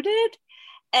secluded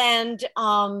and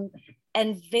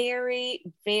very,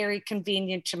 very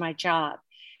convenient to my job.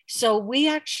 So we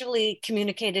actually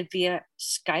communicated via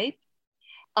Skype.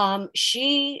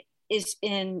 She is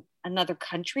in another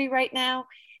country right now,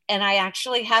 and I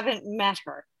actually haven't met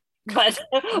her, but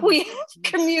we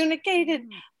communicated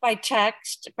by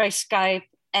text, by Skype,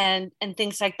 and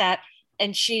things like that.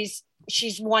 And she's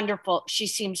wonderful. She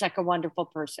seems like a wonderful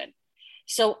person.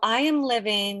 So I am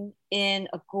living in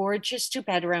a gorgeous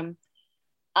 2-bedroom,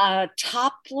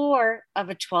 top floor of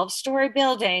a 12-story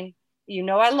building You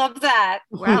know, I love that.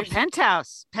 Wow,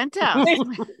 penthouse.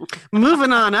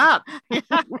 Moving on up.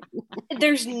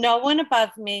 There's no one above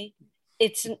me.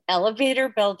 It's an elevator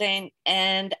building.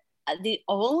 And the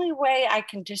only way I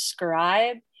can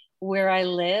describe where I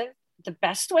live, the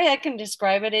best way I can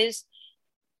describe it is,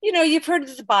 you know, you've heard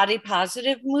of the body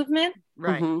positive movement.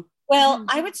 Right. Mm-hmm. Well,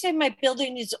 I would say my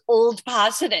building is old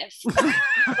positive.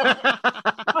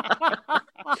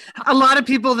 A lot of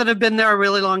people that have been there a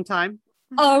really long time.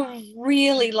 A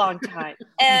really long time.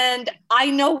 And I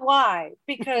know why,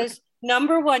 because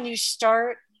number one, you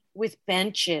start with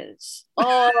benches.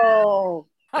 Oh,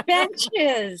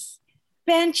 benches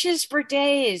for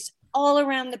days all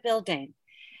around the building.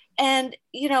 And,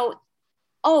 you know,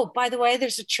 oh, by the way,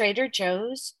 there's a Trader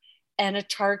Joe's and a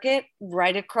Target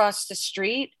right across the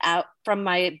street out from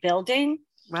my building.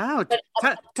 Wow.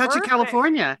 Touch of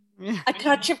California. A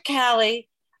touch of Cali.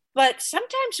 But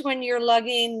sometimes when you're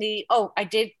lugging I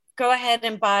did go ahead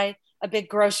and buy a big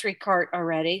grocery cart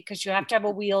already, because you have to have a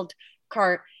wheeled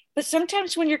cart. But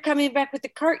sometimes when you're coming back with the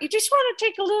cart, you just want to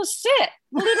take a little sit,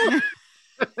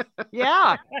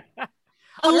 Yeah.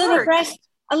 a little rest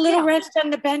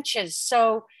on the benches.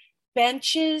 So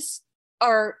benches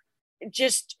are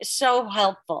just so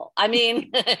helpful. I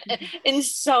mean, in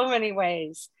so many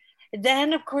ways.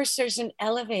 Then, of course, there's an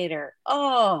elevator.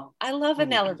 Oh, I love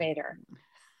an elevator.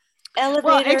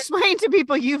 Well, explain to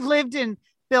people you've lived in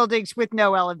buildings with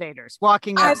no elevators,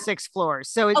 walking up 6 floors.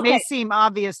 So it may seem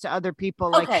obvious to other people,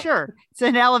 like, sure, it's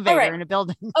an elevator in a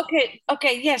building.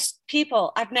 Okay. Yes,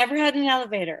 people, I've never had an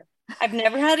elevator. I've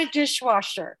never had a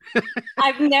dishwasher.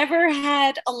 I've never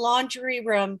had a laundry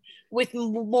room with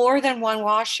more than one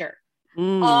washer.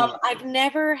 I've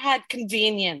never had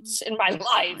convenience in my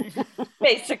life,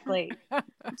 basically.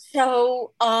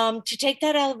 So to take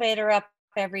that elevator up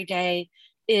every day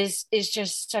is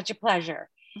just such a pleasure.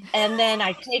 And then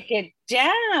I take it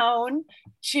down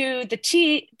to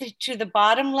the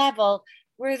bottom level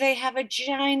where they have a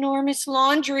ginormous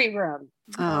laundry room.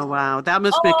 Oh, wow. That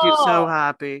must make you so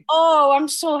happy. Oh, I'm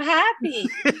so happy.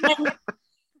 And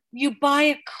you buy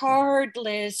a card,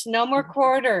 Liz. No more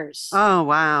quarters. Oh,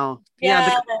 wow.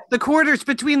 Yeah, the quarters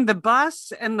between the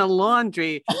bus and the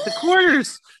laundry. The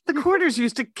quarters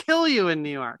used to kill you in New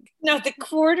York. No, the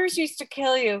quarters used to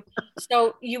kill you.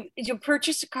 So you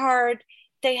purchase a card.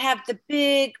 They have the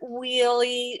big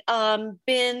wheelie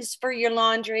bins for your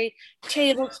laundry,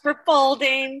 tables for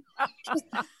folding.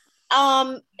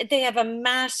 They have a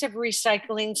massive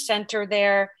recycling center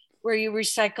there where you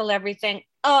recycle everything.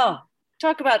 Oh,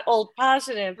 talk about old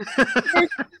positive.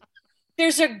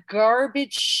 There's a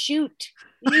garbage chute.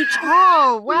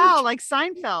 Oh, wow. Like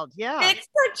Seinfeld. Yeah. It's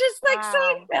not just like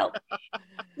Seinfeld.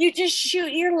 You just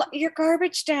shoot your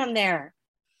garbage down there.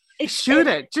 Just shoot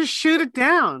it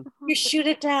down. You shoot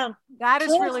it down. That is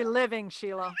really living,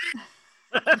 Sheila.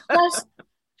 Plus,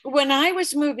 when I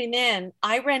was moving in,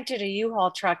 I rented a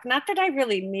U-Haul truck. Not that I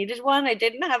really needed one. I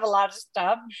didn't have a lot of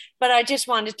stuff, but I just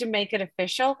wanted to make it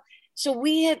official. So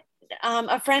we had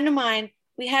a friend of mine,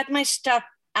 we had my stuff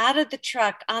out of the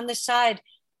truck on the side,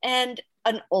 and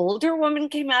an older woman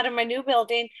came out of my new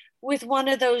building with one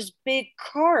of those big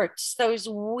carts, those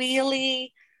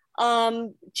wheelie,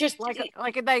 just like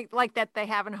that they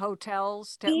have in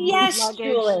hotels. Yes, luggage,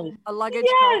 Julie. A luggage.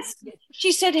 Yes. Cart.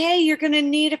 She said, "Hey, you're going to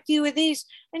need a few of these,"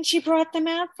 and she brought them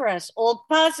out for us. Old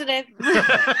positive.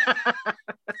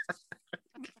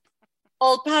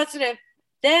 Old positive.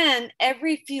 Then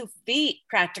every few feet,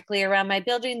 practically around my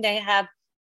building, they have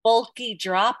bulky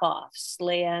drop-offs,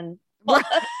 Lian.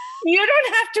 You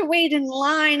don't have to wait in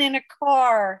line in a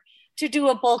car to do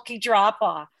a bulky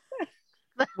drop-off.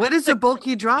 What is a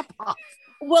bulky drop-off?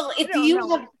 Well,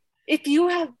 if you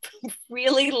have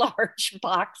really large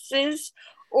boxes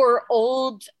or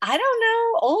old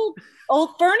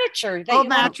furniture. Old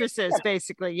mattresses,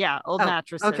 basically. Yeah, old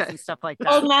mattresses and stuff like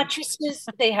that. Old mattresses.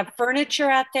 They have furniture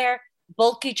out there,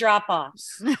 bulky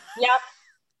drop-offs. Yep.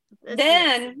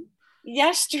 Then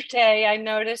yesterday I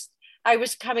noticed I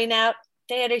was coming out.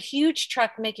 They had a huge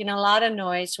truck making a lot of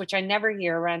noise, which I never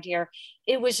hear around here.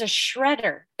 It was a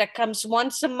shredder that comes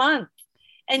once a month.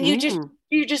 And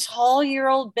you just haul your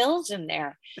old bills in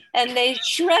there and they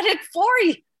shred it for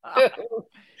you.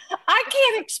 I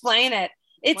can't explain it.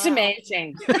 It's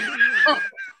amazing.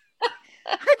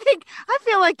 I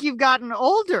feel like you've gotten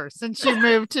older since you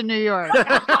moved to New York.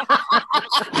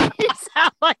 You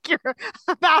sound like you're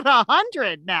about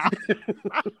 100 now.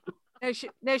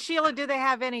 Now, Sheila, do they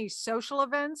have any social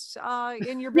events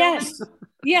in your building?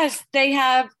 Yes, they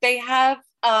have. They have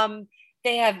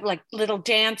like little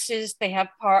dances. They have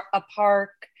a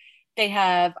park. They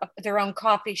have their own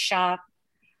coffee shop.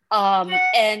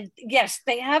 And yes,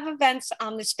 they have events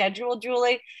on the schedule,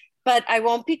 Julie, but I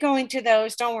won't be going to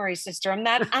those. Don't worry, sister. I'm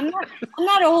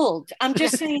not old. I'm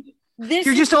just saying this.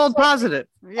 You're just old positive.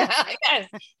 Yes.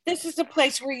 This is a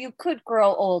place where you could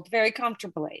grow old very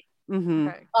comfortably. Mm-hmm.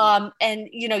 And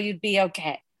you'd be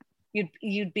okay.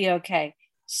 You'd be okay.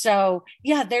 So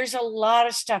yeah, there's a lot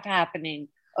of stuff happening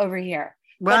over here.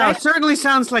 Wow, it certainly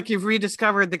sounds like you've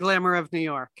rediscovered the glamour of New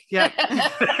York. Yeah.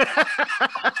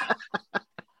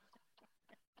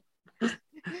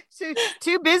 So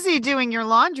too busy doing your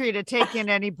laundry to take in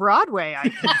any Broadway, I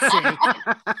can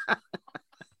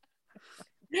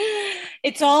see.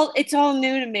 It's all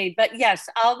new to me, but yes,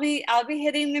 I'll be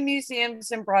hitting the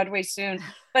museums and Broadway soon.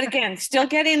 But again, still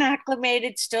getting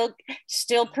acclimated,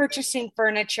 still purchasing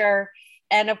furniture,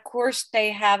 and of course they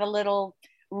have a little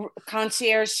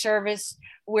concierge service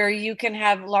where you can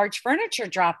have large furniture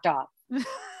dropped off.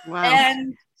 Wow,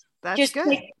 and that's just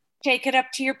good. Take it up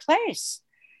to your place.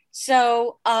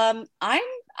 So I'm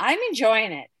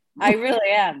enjoying it. I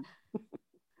really am.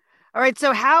 All right.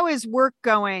 So how is work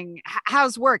going?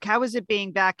 How's work? How is it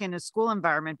being back in a school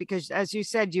environment? Because as you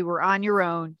said, you were on your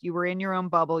own, you were in your own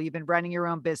bubble, you've been running your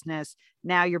own business.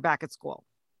 Now you're back at school.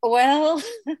 Well,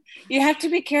 you have to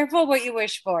be careful what you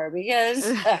wish for, because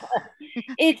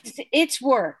it's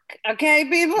work. Okay,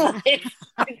 people.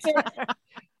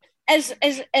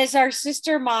 As our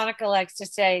sister Monica likes to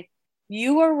say,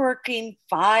 you are working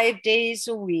 5 days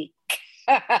a week.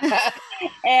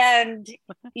 And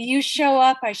you show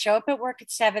up. I show up at work at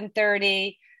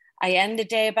 7:30. I end the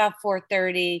day about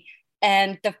 4:30.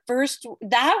 And that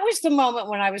was the moment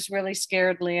when I was really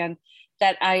scared, Leanne,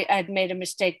 that I had made a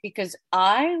mistake, because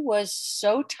I was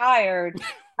so tired.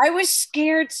 I was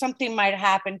scared something might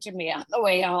happen to me on the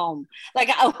way home. Like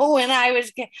I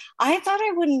thought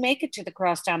I wouldn't make it to the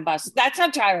crosstown bus. That's how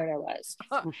tired I was.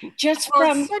 It's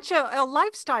such a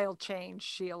lifestyle change,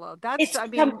 Sheila.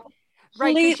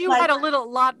 Right, because you had a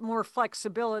lot more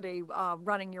flexibility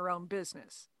running your own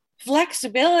business.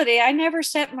 Flexibility. I never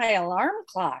set my alarm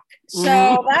clock,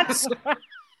 so that's.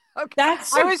 Okay.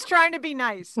 I was trying to be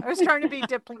nice. I was trying to be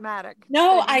diplomatic.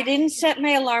 No, I didn't set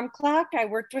my alarm clock. I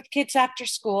worked with kids after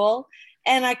school,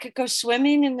 and I could go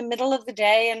swimming in the middle of the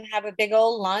day and have a big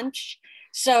old lunch.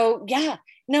 So yeah,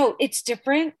 no, it's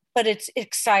different, but it's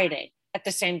exciting at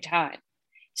the same time.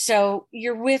 So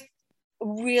you're with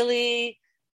really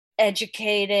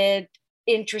educated,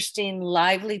 interesting,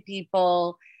 lively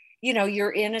people.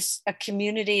 You're in a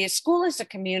community. A school is a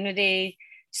community.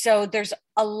 So there's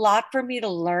a lot for me to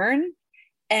learn,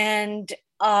 and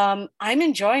I'm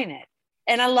enjoying it.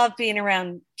 And I love being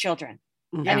around children.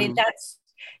 Mm-hmm. I mean,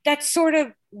 that's sort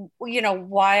of,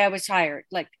 why I was hired.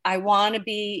 Like, I want to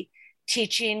be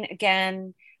teaching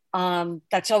again.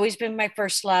 That's always been my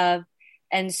first love.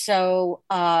 And so,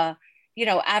 after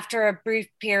a brief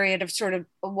period of sort of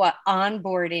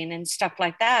onboarding and stuff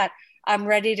like that, I'm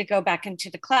ready to go back into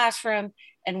the classroom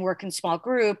and work in small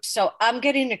groups. So I'm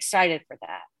getting excited for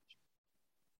that.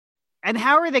 And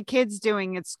how are the kids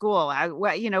doing at school?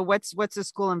 What's the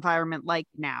school environment like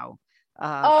now for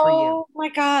you? Oh my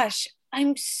gosh,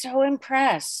 I'm so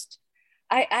impressed.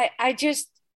 I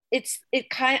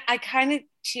kind of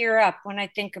tear up when I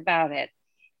think about it,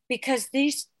 because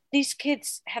these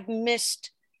kids have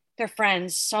missed their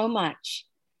friends so much.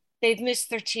 They've missed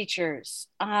their teachers.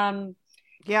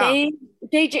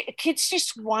 Kids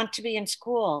just want to be in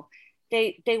school.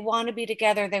 They want to be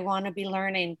together. They want to be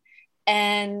learning.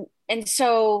 And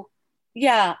so,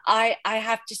 yeah, I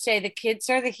have to say the kids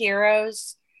are the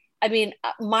heroes. I mean,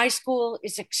 my school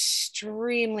is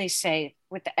extremely safe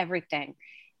with everything.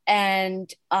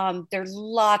 And there are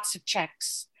lots of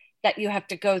checks that you have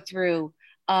to go through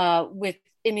with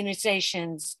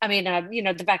immunizations. I mean,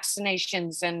 the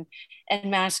vaccinations and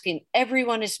masking.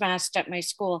 Everyone is masked at my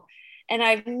school. And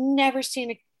I've never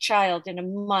seen a child in a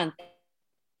month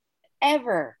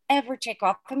ever take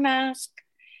off a mask,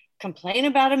 complain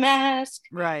about a mask.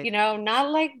 Right.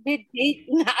 Not like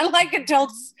not like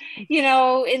adults,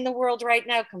 in the world right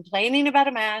now complaining about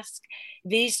a mask.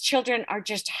 These children are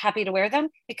just happy to wear them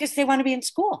because they want to be in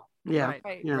school. Yeah.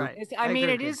 Right. Yeah. Right. I mean,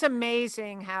 it is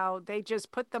amazing how they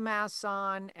just put the masks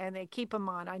on and they keep them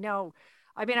on. I know.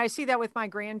 I mean, I see that with my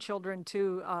grandchildren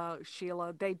too,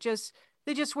 Sheila. They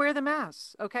just wear the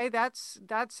masks. Okay. That's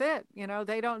it.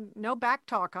 They don't, no back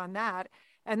talk on that.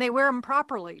 And they wear them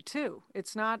properly too.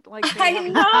 It's not like I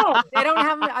know. they don't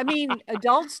have. I mean,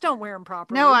 adults don't wear them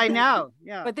properly. No, I know.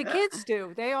 Yeah, but the kids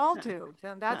do. They all do.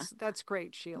 And that's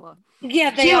great, Sheila. Yeah,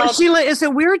 they all. Sheila, is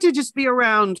it weird to just be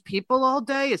around people all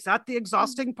day? Is that the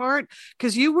exhausting part?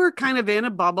 Because you were kind of in a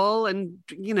bubble and,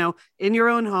 you know, in your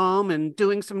own home and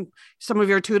doing some of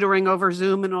your tutoring over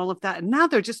Zoom and all of that. And now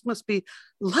there just must be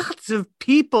lots of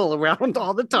people around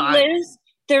all the time. Liz,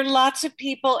 there are lots of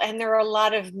people and there are a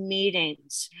lot of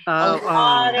meetings. A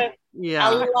lot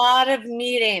of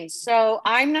meetings. So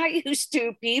I'm not used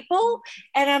to people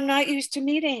and I'm not used to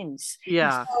meetings.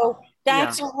 Yeah. So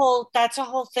that's a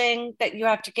whole thing that you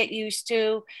have to get used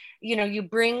to. You know, you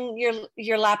bring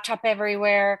your laptop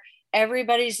everywhere.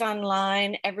 Everybody's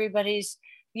online. Everybody's,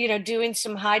 you know, doing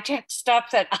some high tech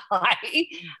stuff that I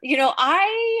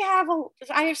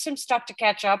have some stuff to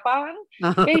catch up on,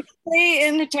 basically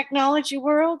in the technology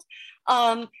world.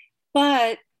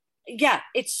 But yeah,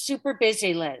 it's super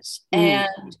busy, Liz. And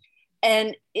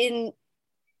in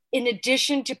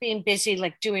addition to being busy,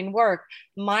 like doing work,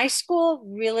 my school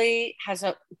really has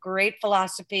a great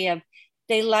philosophy of,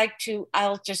 they like to,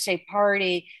 I'll just say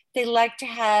party. They like to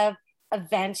have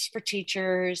events for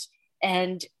teachers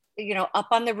and, you know, up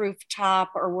on the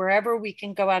rooftop or wherever we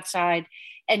can go outside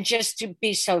and just to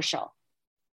be social.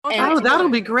 That'll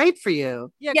be great for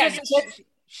you. Yeah.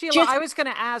 Sheila, I was going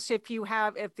to ask if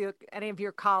any of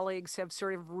your colleagues have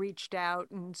sort of reached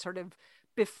out and sort of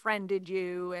befriended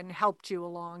you and helped you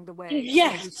along the way.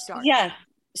 Yes. Yeah.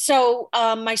 So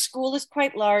my school is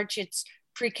quite large. It's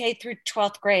pre-K through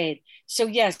 12th grade. So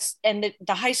yes. And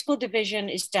the high school division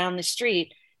is down the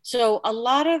street. So a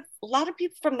lot of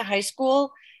people from the high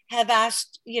school have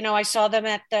asked, you know, I saw them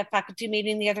at the faculty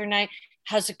meeting the other night.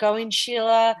 How's it going,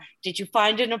 Sheila? Did you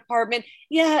find an apartment?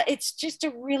 Yeah, it's just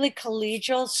a really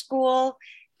collegial school.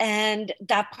 And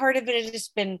that part of it has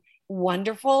been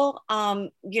wonderful.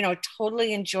 You know,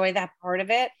 totally enjoy that part of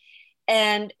it.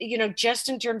 And, you know, just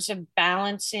in terms of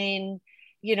balancing,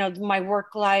 you know, my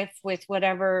work life with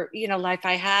whatever, you know, life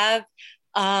I have,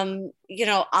 you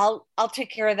know, I'll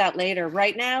take care of that later.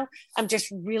 Right now, I'm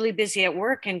just really busy at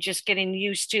work and just getting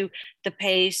used to the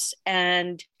pace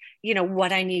and, you know,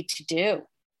 what I need to do.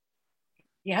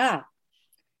 Yeah.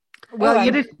 Well,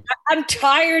 I'm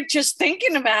tired just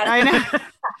thinking about it. I know.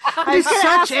 It's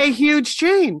such a huge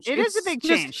change. It's a big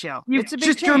change, Shil. It's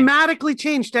just dramatically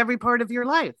changed every part of your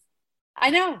life. I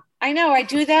know. I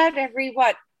do that every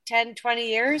 10, 20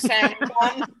 years. And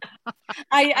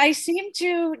I seem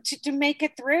to make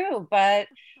it through. But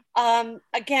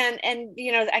again, and,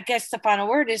 you know, I guess the final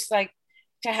word is like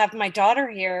to have my daughter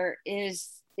here is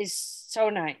so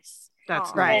nice.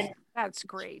 That's right. And that's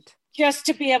great. Just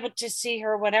to be able to see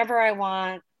her whenever I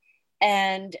want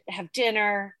and have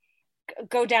dinner,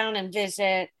 go down and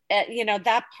visit, you know,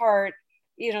 that part,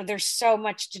 you know, there's so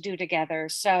much to do together.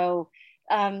 So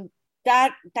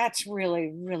that's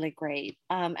really, really great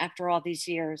after all these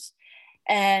years.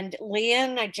 And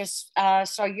Lian, I just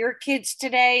saw your kids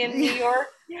today in New York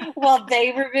while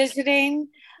they were visiting.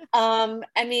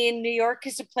 I mean, New York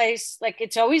is a place, like,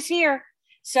 it's always here.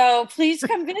 So please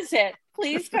come visit.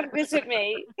 Please come visit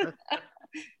me.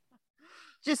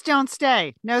 Just don't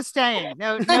stay. No staying.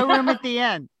 No room at the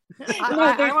end.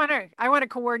 I want to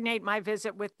coordinate my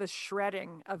visit with the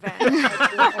shredding event.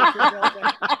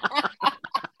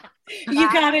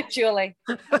 You got it, Julie.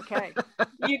 Okay.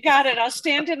 You got it. I'll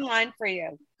stand in line for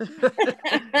you.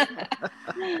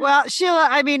 Well, Sheila,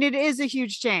 I mean, it is a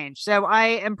huge change. So I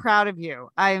am proud of you.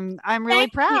 I'm really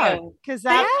proud because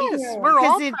we're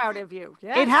all proud of you.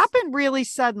 Yes. It happened really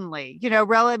suddenly, you know,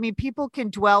 I mean, people can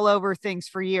dwell over things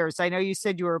for years. I know you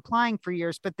said you were applying for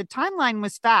years, but the timeline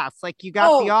was fast. Like you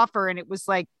got the offer and it was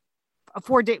like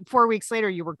 4 weeks later,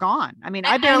 you were gone. I mean,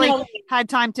 I barely had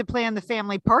time to plan the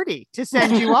family party to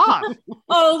send you off.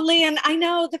 Oh, Lian, I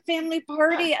know the family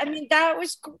party. I mean, that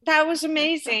was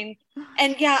amazing.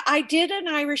 And yeah, I did an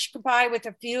Irish goodbye with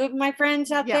a few of my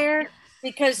friends out there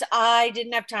because I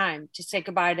didn't have time to say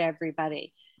goodbye to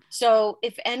everybody. So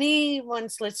if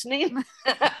anyone's listening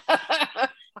that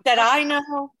I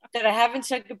know that I haven't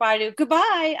said goodbye to,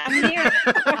 goodbye, I'm here.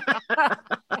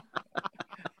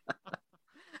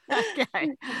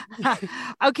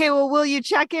 Okay. Well, will you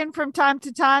check in from time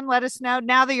to time? Let us know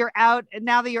now that you're out,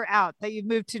 that you've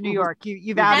moved to New York.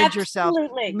 You've outed yourself.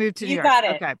 Absolutely. Moved to New York. You got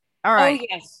it. Okay. All right. Oh,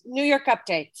 yes. New York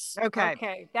updates.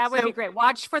 Okay. That would be great.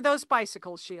 Watch for those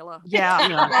bicycles, Sheila.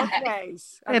 Yeah. Okay.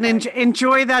 And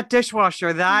enjoy that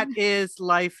dishwasher. That is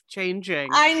life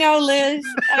changing. I know, Liz.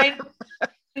 I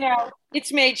know.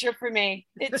 It's major for me.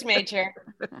 It's major.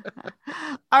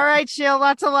 All right, Sheila.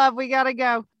 Lots of love. We got to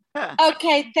go.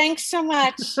 Okay, thanks so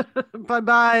much.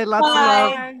 Bye-bye. Lots of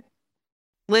Bye. love.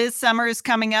 Liz, summer is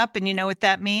coming up, and you know what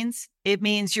that means? It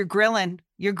means you're grilling.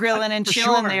 You're grilling and For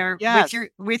chilling sure. there Yes.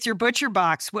 with your butcher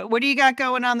box. What do you got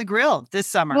going on the grill this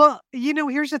summer? Well,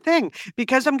 here's the thing.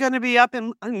 Because I'm going to be up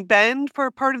in Bend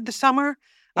for part of the summer,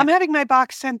 I'm having my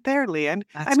box sent there, Leanne.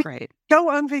 That's great. Go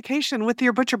on vacation with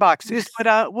your butcher box is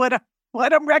what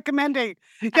I'm recommending.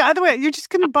 Yeah, other way, you're just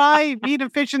going to buy meat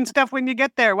and fish and stuff when you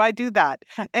get there. Why do that?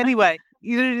 Anyway,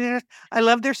 I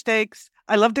love their steaks.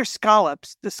 I love their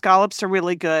scallops. The scallops are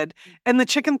really good. And the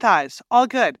chicken thighs, all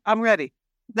good. I'm ready.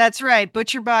 That's right.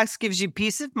 Butcher Box gives you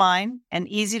peace of mind and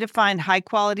easy to find high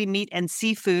quality meat and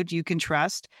seafood you can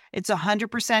trust. It's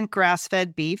 100% grass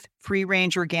fed beef, free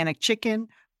range organic chicken,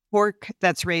 pork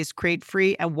that's raised crate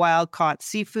free, and wild caught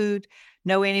seafood.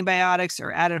 No antibiotics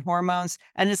or added hormones.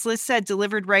 And as Liz said,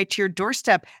 delivered right to your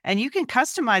doorstep. And you can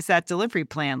customize that delivery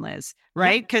plan, Liz,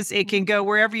 right? Because it can go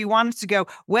wherever you want it to go,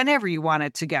 whenever you want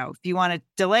it to go. If you want to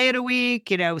delay it a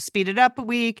week, speed it up a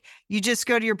week, you just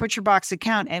go to your Butcher Box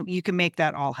account and you can make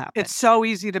that all happen. It's so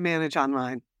easy to manage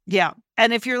online. Yeah.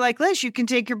 And if you're like Liz, you can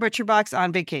take your Butcher Box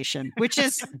on vacation, which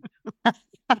is...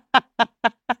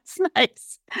 That's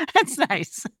nice. That's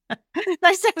nice.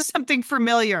 Nice to have something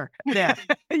familiar there.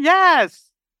 Yes.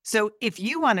 So if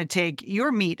you want to take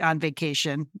your meat on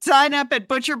vacation, sign up at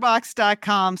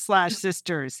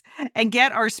butcherbox.com/sisters and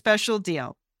get our special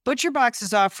deal. ButcherBox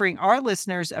is offering our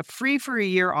listeners a free for a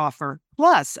year offer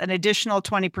plus an additional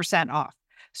 20% off.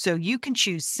 So you can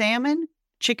choose salmon,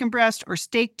 chicken breast, or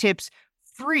steak tips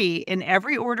free in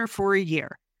every order for a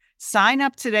year. Sign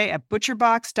up today at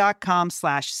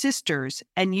butcherbox.com/sisters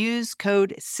and use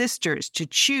code SISTERS to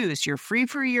choose your free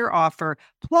for a year offer,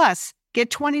 plus get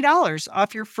 $20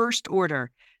 off your first order.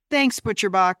 Thanks,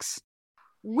 ButcherBox.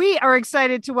 We are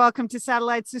excited to welcome to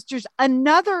Satellite Sisters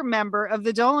another member of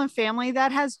the Dolan family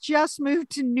that has just moved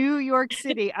to New York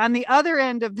City. On the other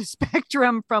end of the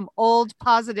spectrum from old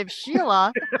positive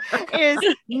Sheila is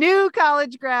new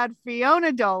college grad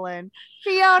Fiona Dolan.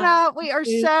 Fiona, we are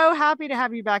so happy to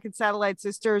have you back at Satellite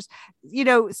Sisters.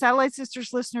 Satellite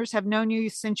Sisters listeners have known you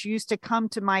since you used to come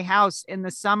to my house in the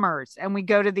summers and we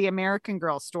go to the American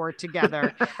Girl store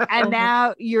together. And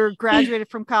now you're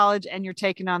graduated from college and you're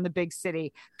taking on the big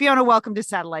city. Fiona, welcome to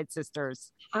Satellite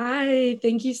Sisters. Hi,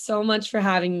 thank you so much for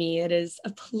having me. It is a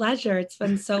pleasure. It's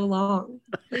been so long.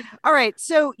 All right.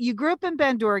 So you grew up in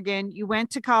Bend, Oregon. You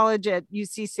went to college at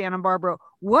UC Santa Barbara.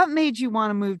 What made you want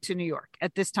to move to New York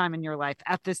at this time in your life,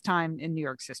 at this time in New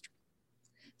York's history?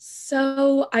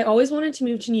 So I always wanted to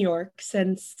move to New York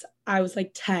since I was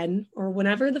like 10 or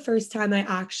whenever the first time I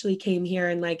actually came here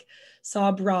and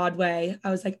saw Broadway.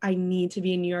 I was like, I need to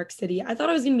be in New York City. I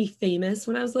thought I was going to be famous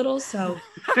when I was little. So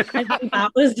I think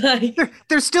that was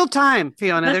there's still time,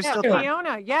 Fiona. There's still time.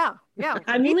 Fiona, yeah.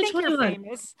 I'm only think 21. you're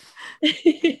famous.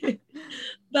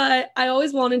 But I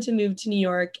always wanted to move to New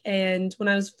York. And when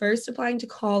I was first applying to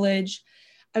college,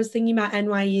 I was thinking about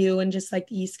NYU and just the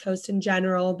East Coast in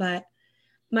general. But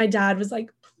my dad was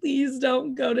like, please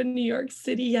don't go to New York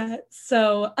City yet.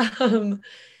 So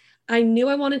I knew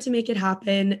I wanted to make it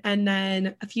happen. And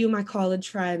then a few of my college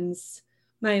friends,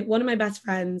 one of my best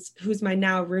friends, who's my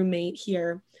now roommate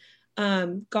here,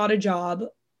 got a job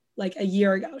a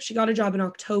year ago. She got a job in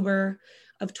October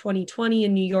of 2020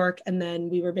 in New York. And then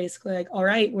we were basically like, all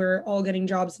right, we're all getting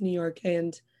jobs in New York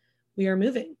and we are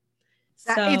moving.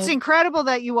 So it's incredible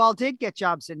that you all did get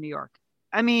jobs in New York.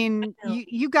 I mean,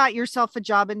 you got yourself a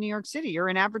job in New York City. You're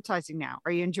in advertising now.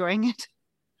 Are you enjoying it?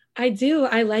 I do.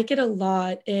 I like it a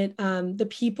lot. The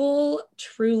people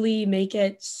truly make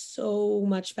it so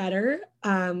much better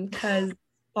because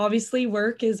obviously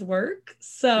work is work.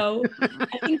 So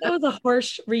I think that was a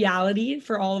harsh reality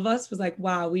for all of us was like,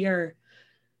 wow, we're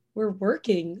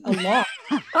working a lot.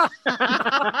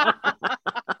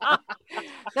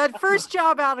 That first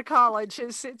job out of college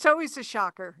it's always a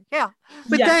shocker. Yeah.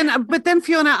 But then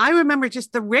Fiona, I remember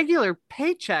just the regular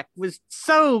paycheck was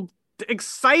so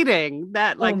exciting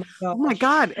that oh my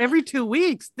God, every 2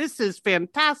 weeks, this is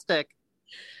fantastic.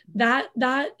 That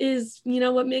is,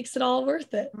 what makes it all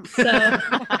worth it. So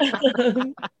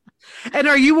And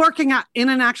are you working in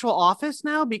an actual office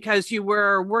now because you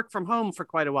were work from home for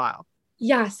quite a while?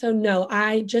 Yeah, so no,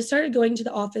 I just started going to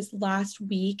the office last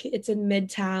week. It's in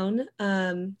Midtown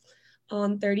on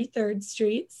 33rd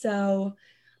Street. So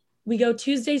we go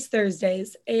Tuesdays,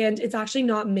 Thursdays, and it's actually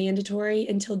not mandatory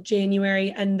until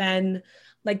January. And then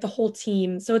the whole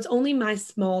team. So it's only my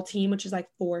small team, which is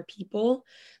 4 people.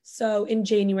 So in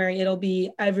January, it'll be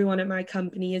everyone at my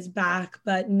company is back,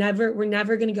 but we're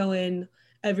never going to go in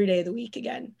every day of the week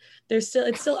again. It's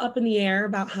still up in the air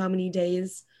about how many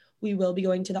days we will be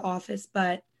going to the office,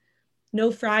 but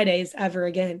no Fridays ever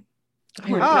again. Oh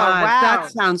my Oh, God, wow.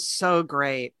 that sounds so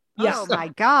great. Yeah. Oh my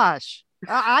gosh.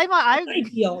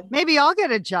 Ideal. Maybe I'll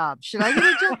get a job. Should I get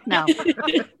a job? No,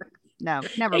 no,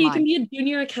 never Hey, you can mind. be a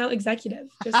junior account executive,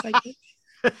 just like me.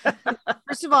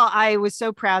 First of all, I was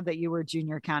so proud that you were a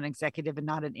junior account executive and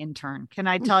not an intern. Can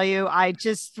I tell you? I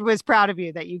just was proud of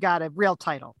you that you got a real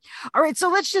title. All right, so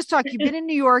let's just talk. You've been in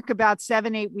New York about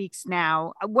 7-8 weeks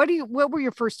now. What were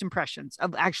your first impressions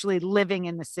of actually living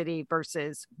in the city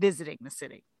versus visiting the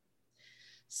city?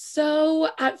 So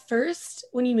at first,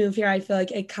 when you move here, I feel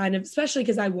like it kind of, especially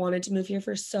because I wanted to move here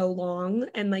for so long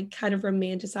and like kind of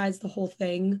romanticize the whole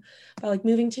thing by like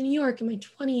moving to New York in my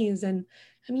 20s and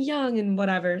I'm young and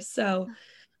whatever. So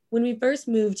when we first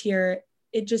moved here,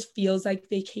 it just feels like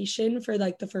vacation for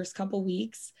like the first couple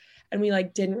weeks. And we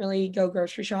like didn't really go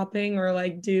grocery shopping or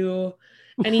like do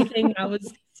anything that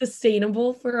was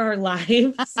sustainable for our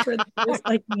lives for the first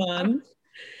like month.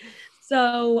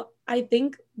 So I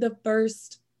think the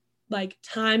first like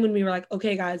time when we were like,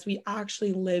 okay, guys, we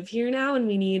actually live here now and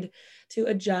we need to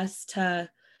adjust to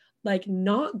like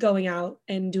not going out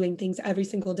and doing things every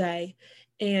single day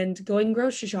and going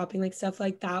grocery shopping, like stuff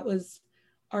like that was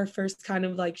our first kind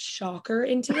of like shocker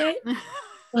into it.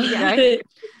 Yeah.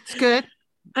 It's good.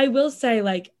 I will say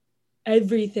like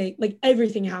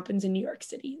everything happens in New York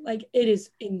City. Like it is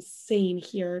insane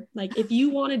here. Like if you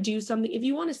want to do something, if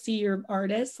you want to see your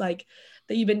artists like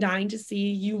that you've been dying to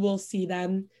see, you will see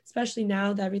them, especially now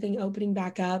with everything opening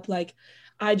back up. Like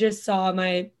I just saw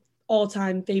my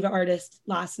all-time favorite artist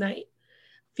last night,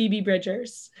 Phoebe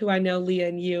Bridgers, who I know Leah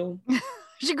and you.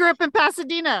 She grew up in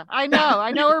Pasadena. I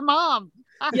know her mom.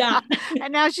 Yeah.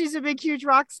 And now she's a big, huge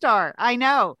rock star. I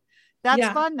know. That's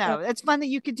Yeah. fun though. It's fun that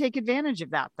you can take advantage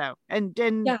of that though, and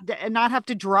not have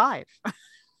to drive.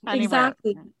 anywhere.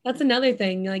 Exactly. That's another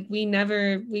thing. Like we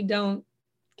don't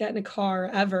get in a car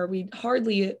ever. We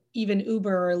hardly even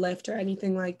Uber or Lyft or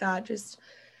anything like that, just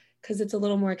because it's a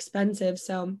little more expensive.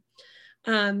 So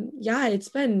yeah, it's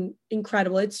been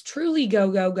incredible. It's truly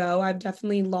go, go, go. I've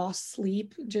definitely lost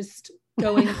sleep just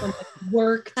going from like,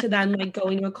 work to then like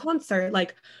going to a concert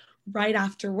like right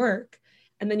after work.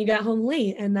 And then you get home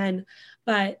late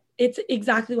but it's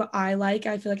exactly what I like.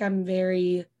 I feel like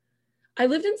I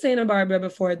lived in Santa Barbara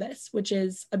before this, which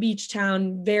is a beach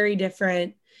town, very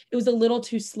different. It was a little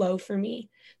too slow for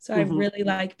me. So I really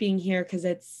like being here because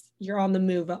you're on the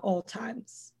move at all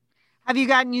times. Have you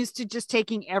gotten used to just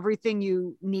taking everything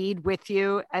you need with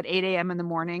you at 8 a.m. in the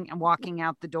morning and walking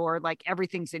out the door? Like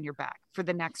everything's in your bag for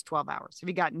the next 12 hours. Have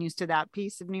you gotten used to that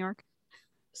piece of New York?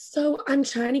 So I'm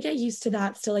trying to get used to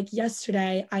that. So like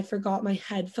yesterday, I forgot my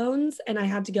headphones and I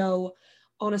had to go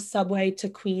on a subway to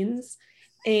Queens.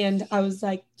 And I was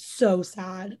like so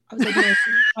sad. I was like, no,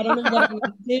 I don't know what I'm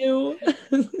going to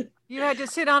do. You had to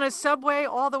sit on a subway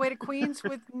all the way to Queens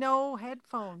with no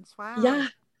headphones. Wow. Yeah,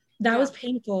 that was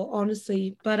painful,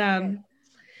 honestly. But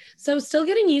so still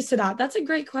getting used to that. That's a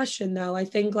great question, though. I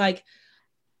think like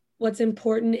what's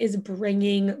important is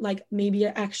bringing like maybe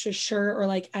an extra shirt or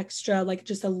like extra like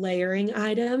just a layering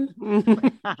item.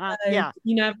 Yeah,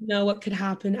 you never know what could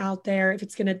happen out there if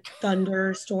it's gonna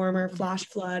thunderstorm or flash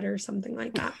flood or something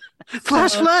like that.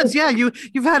 Flash floods, yeah.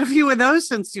 You've had a few of those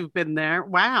since you've been there.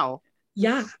 Wow.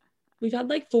 Yeah, we've had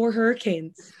like 4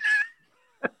 hurricanes.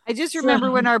 I just remember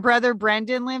when our brother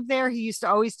Brendan lived there, he used to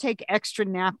always take extra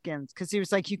napkins because he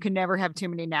was like, you can never have too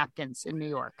many napkins in New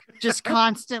York. Just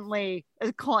constantly,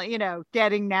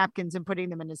 getting napkins and putting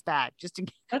them in his bag just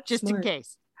in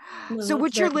case. No, so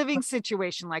what's your living smart.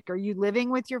 situation like? Are you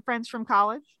living with your friends from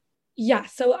college? Yeah,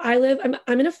 so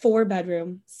I'm in a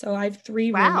 4-bedroom. So I have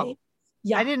 3 roommates.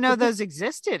 Yeah. I didn't know those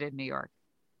existed in New York.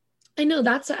 I know,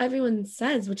 that's what everyone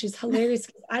says, which is hilarious.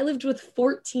 I lived with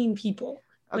 14 people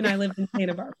when I lived in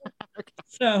Santa Barbara.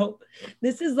 So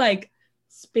this is like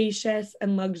spacious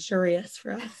and luxurious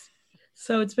for us.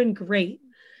 So it's been great.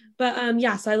 But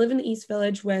so I live in the East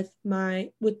Village with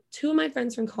 2 of my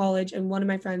friends from college and one of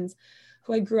my friends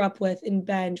who I grew up with in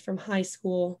Bend from high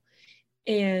school.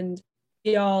 And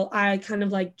I kind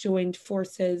of like joined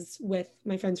forces with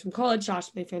my friends from college, Josh,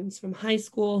 my friends from high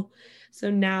school. So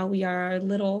now we are a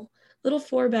little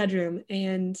 4-bedroom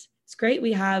and it's great.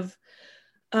 We have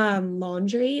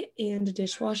laundry and a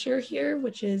dishwasher here,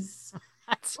 which is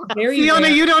very Fiona,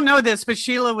 rare. you don't know this, but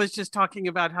Sheila was just talking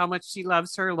about how much she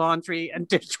loves her laundry and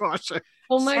dishwasher.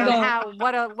 Oh my God.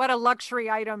 What a luxury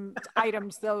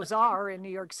items those are in New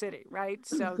York City, right?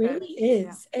 So it really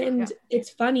is. Yeah. And it's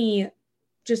funny,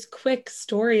 just quick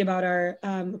story about our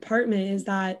apartment is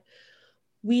that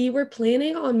we were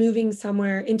planning on moving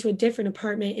somewhere into a different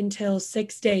apartment until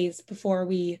 6 days before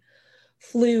we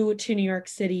flew to New York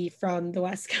City from the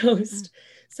West Coast.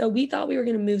 So we thought we were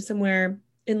going to move somewhere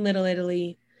in Little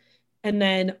Italy. And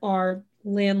then our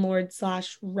landlord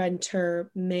slash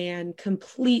renter man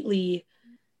completely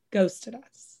ghosted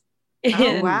us. Oh,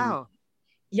 And wow.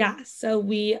 yeah, so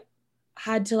we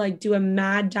had to like do a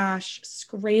mad dash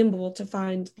scramble to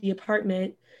find the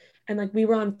apartment. And like we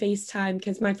were on FaceTime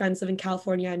because my friends live in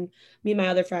California and me and my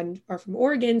other friend are from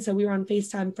Oregon. So we were on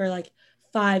FaceTime for like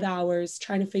 5 hours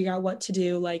trying to figure out what to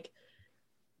do. Like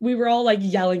we were all like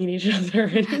yelling at each other.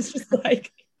 And it was just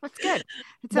like, That's good.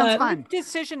 It sounds but- fun.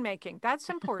 Decision making. That's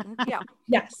important. Yeah.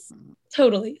 yes,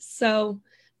 totally. So,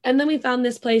 and then we found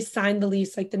this place, signed the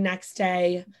lease like the next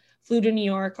day, flew to New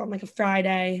York on like a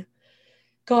Friday,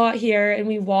 got here, and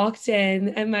we walked in,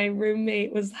 and my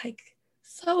roommate was like,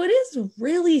 so it is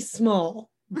really small,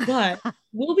 but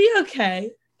we'll be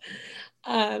okay.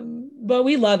 But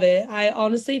we love it. I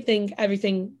honestly think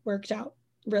everything worked out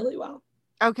really well.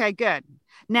 Okay, good.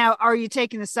 Now, are you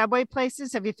taking the subway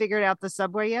places? Have you figured out the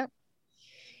subway yet?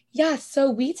 Yeah, so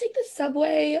we take the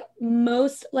subway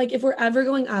most, like if we're ever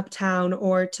going uptown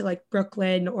or to like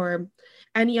Brooklyn or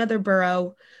any other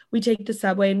borough, we take the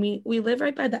subway, and we live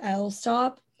right by the L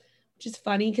stop, which is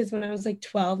funny because when I was like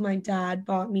 12, my dad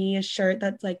bought me a shirt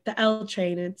that's like the L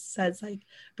train. It says like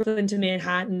Brooklyn to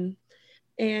Manhattan.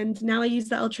 And now I use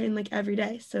the L train like every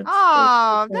day. So it's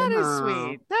Oh, really that fun. is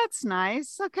sweet. That's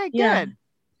nice. Okay, good. Yeah.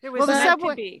 It was Well, the meant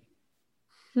subway-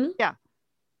 to be.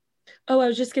 Oh, I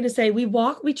was just gonna say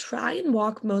we try and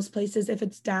walk most places if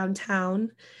it's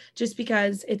downtown, just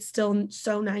because it's still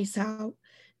so nice out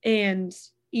and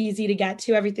easy to get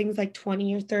to. Everything's like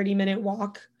 20 or 30-minute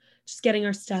walk, just getting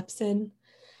our steps in.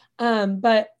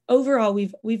 But overall,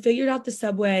 we figured out the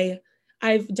subway.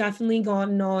 I've definitely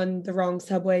gotten on the wrong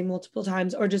subway multiple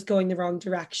times or just going the wrong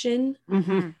direction.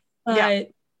 Mhm. But Yeah.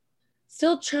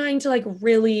 still trying to like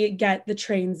really get the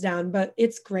trains down, but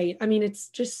it's great. I mean, it's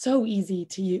just so easy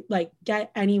to like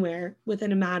get anywhere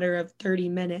within a matter of 30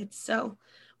 minutes. So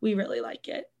we really like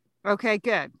it. Okay,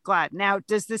 good. Glad. Now,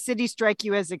 does the city strike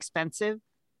you as expensive?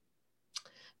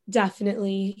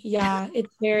 Definitely. Yeah,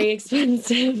 it's very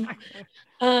expensive.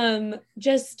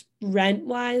 Just rent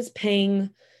wise,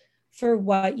 paying for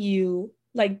what you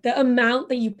like, the amount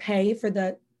that you pay for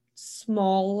the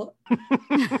small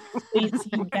space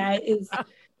you get is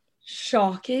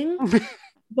shocking.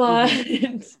 But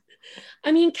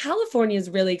I mean, California is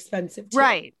really expensive too.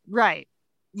 Right.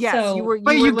 Yes, So- you were.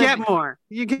 But you living- get more.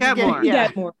 You get get- more. You Yeah.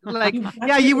 get more. Like, You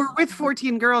yeah, you were definitely- with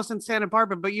 14 girls in Santa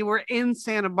Barbara, but you were in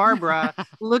Santa Barbara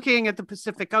looking at the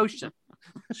Pacific Ocean.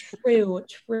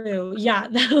 True. Yeah,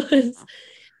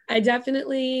 I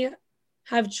definitely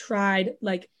have tried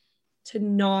like to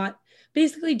not,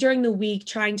 basically during the week,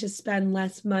 trying to spend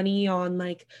less money on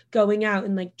like going out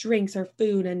and like drinks or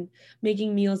food and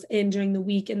making meals in during the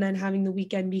week, and then having the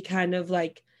weekend be kind of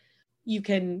like you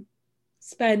can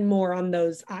spend more on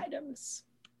those items.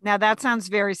 Now that sounds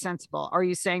very sensible. Are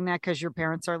you saying that because your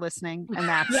parents are listening, and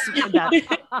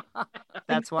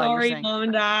that's why you're Sorry, saying? Mom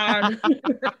and Dad.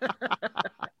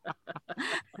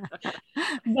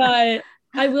 But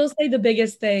I will say the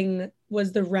biggest thing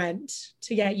was the rent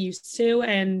to get used to.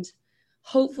 And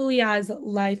hopefully as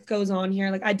life goes on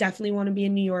here, like I definitely want to be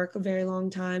in New York a very long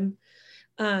time.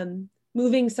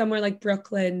 Moving somewhere like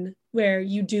Brooklyn, where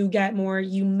you do get more,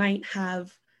 you might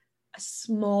have a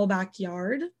small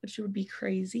backyard, which would be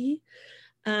crazy.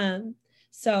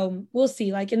 So we'll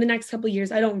see. Like in the next couple of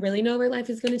years, I don't really know where life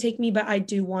is going to take me, but I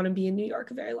do want to be in New York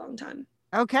a very long time.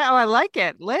 Okay. Oh, I like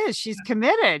it, Liz. She's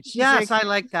committed. She's Yes, like- I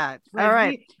like that. All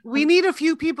right. We need a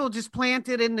few people just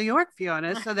planted in New York,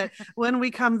 Fiona, so that when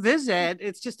we come visit,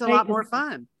 it's just a lot more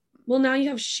fun. Well, now you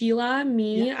have Sheila,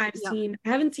 me. Yeah, I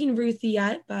haven't seen Ruthie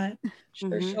yet, but sure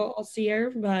Mhm. I'll see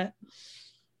her. But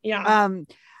yeah.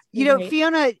 You know, Right.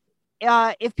 Fiona,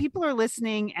 if people are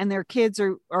listening and their kids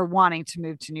are wanting to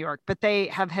move to New York, but they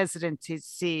have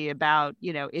hesitancy about,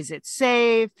 you know, is it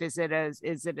safe? Is it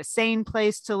a sane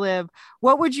place to live?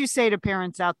 What would you say to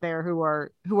parents out there who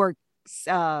are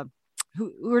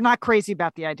not crazy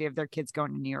about the idea of their kids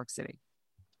going to New York City?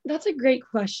 That's a great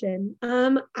question.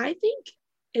 I think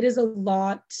it is a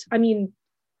lot. I mean,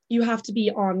 you have to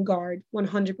be on guard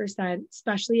 100%,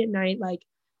 especially at night. Like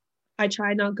I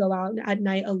try not go out at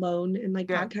night alone and like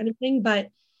Yeah. that kind of thing. But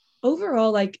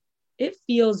overall, like it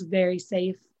feels very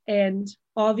safe. And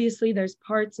obviously there's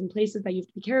parts and places that you have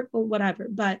to be careful, whatever.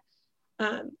 But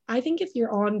I think if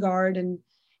you're on guard and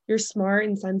you're smart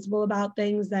and sensible about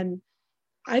things, then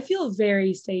I feel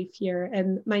very safe here.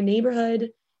 And my neighborhood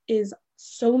is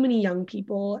so many young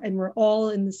people, and we're all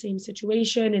in the same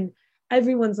situation, and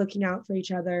everyone's looking out for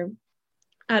each other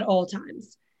at all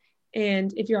times.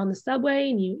 And if you're on the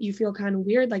subway and you feel kind of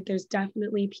weird, like there's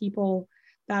definitely people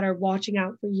that are watching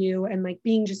out for you. And like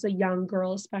being just a young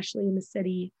girl, especially in the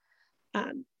city,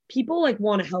 people like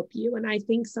want to help you. And I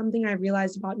think something I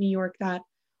realized about New York that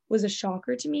was a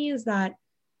shocker to me is that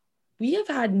we have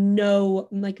had no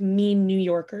like mean New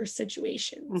Yorker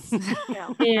situations.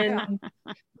 And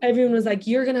everyone was like,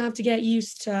 you're going to have to get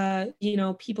used to, you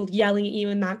know, people yelling at you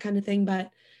and that kind of thing. But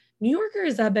New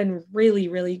Yorkers have been really,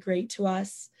 really great to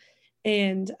us.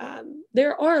 And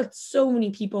there are so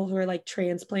many people who are like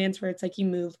transplants where it's like you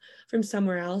move from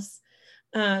somewhere else.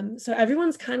 So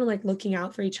everyone's kind of like looking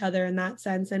out for each other in that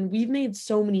sense. And we've made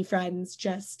so many friends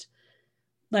just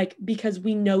like because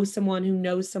we know someone who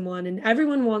knows someone, and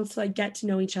everyone wants to like get to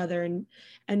know each other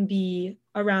and be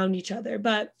around each other.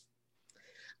 But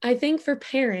I think for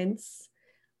parents,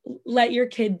 let your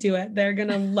kid do it. They're going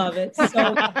to love it. So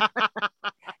I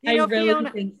really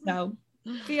think so.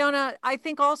 Fiona, I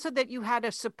think also that you had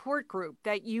a support group,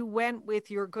 that you went with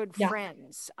your good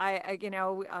friends. And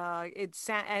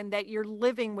that you're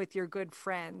living with your good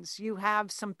friends. You have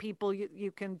some people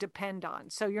you can depend on.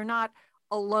 So you're not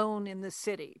alone in the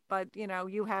city, but you know,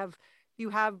 you have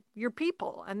your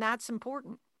people, and that's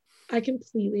important. I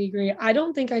completely agree. I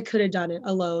don't think I could have done it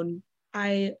alone.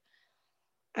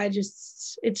 It's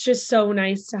just so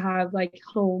nice to have like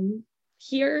home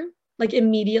here. Like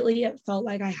immediately it felt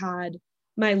like I had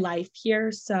my life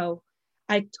here. So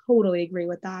I totally agree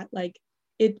with that. Like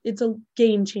it's a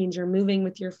game changer moving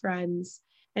with your friends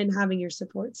and having your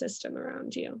support system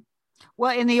around you.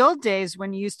 Well, in the old days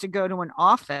when you used to go to an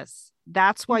office,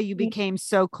 that's why you became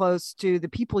so close to the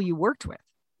people you worked with,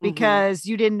 because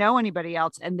you didn't know anybody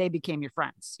else and they became your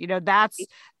friends. You know,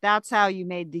 that's how you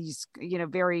made these, you know,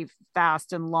 very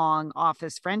fast and long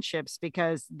office friendships,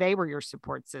 because they were your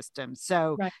support system.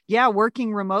 So yeah,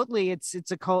 working remotely, it's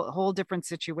a whole different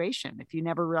situation if you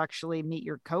never actually meet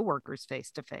your coworkers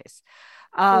face to face.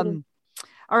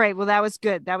 All right. Well, that was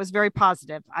good. That was very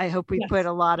positive. I hope we put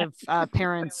a lot of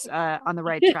parents on the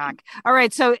right track. All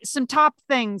right. So some top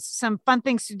things, some fun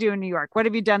things to do in New York. What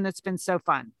have you done that's been so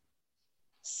fun?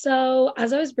 So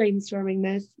as I was brainstorming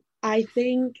this, I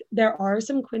think there are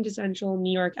some quintessential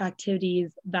New York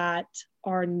activities that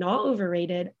are not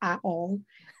overrated at all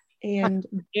and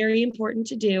very important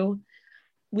to do.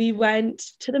 We went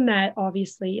to the Met,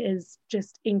 obviously, is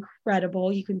just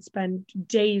incredible. You can spend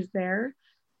days there.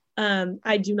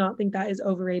 I do not think that is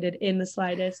overrated in the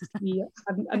slightest. We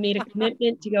have made a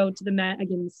commitment to go to the Met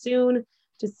again soon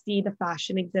to see the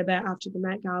fashion exhibit after the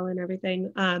Met Gala and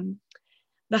everything.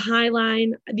 The High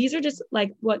Line, these are just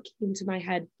like what came to my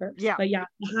head first. Yeah. But yeah,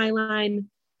 the High Line,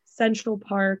 Central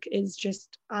Park is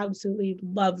just absolutely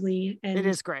lovely. And it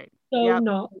is great. So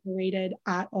not overrated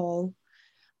at all.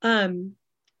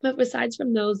 But besides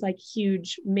from those like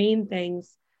huge main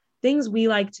things we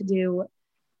like to do,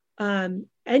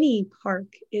 any park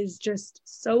is just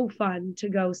so fun to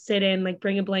go sit in, like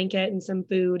bring a blanket and some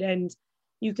food, and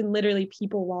you can literally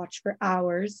people watch for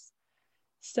hours.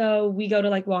 So we go to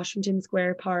like Washington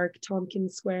Square Park,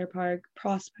 Tompkins Square Park,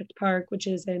 Prospect Park, which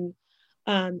is in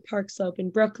Park Slope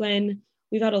in Brooklyn.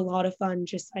 We've had a lot of fun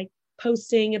just like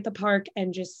posting at the park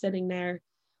and just sitting there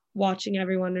watching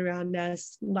everyone around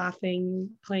us,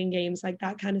 laughing, playing games, like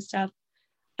that kind of stuff.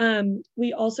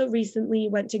 We also recently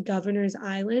went to Governor's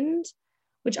Island,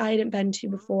 which I hadn't been to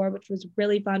before, which was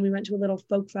really fun. We went to a little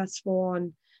folk festival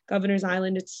on Governor's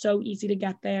Island. It's so easy to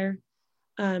get there.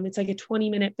 It's like a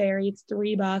 20-minute ferry. It's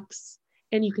 $3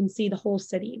 and you can see the whole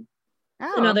city.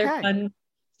 Another fun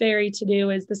ferry to do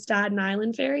is the Staten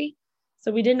Island ferry.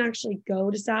 So we didn't actually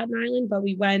go to Staten Island, but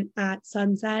we went at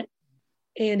sunset,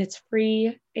 and it's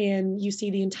free, and you see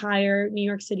the entire New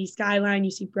York City skyline.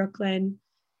 You see Brooklyn.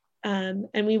 And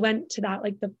we went to that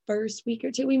like the first week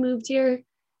or two we moved here.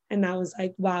 And that was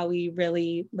like, wow, we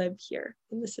really live here.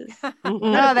 And this is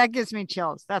that gives me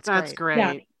chills. That's great.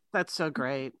 Yeah. That's so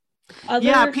great.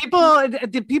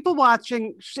 The people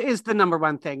watching is the number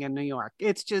one thing in New York.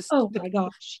 It's just, oh my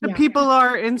gosh, the people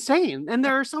are insane, and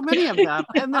there are so many of them,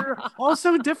 and they're all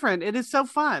so different. It is so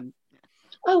fun.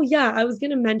 Oh yeah, I was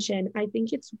gonna mention, I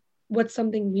think it's what's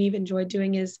something we've enjoyed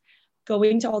doing is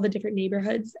going to all the different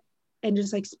neighborhoods and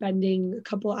just like spending a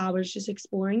couple hours just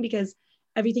exploring, because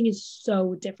everything is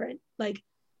so different. Like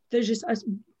there's just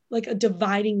a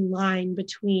dividing line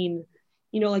between,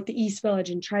 you know, like the East Village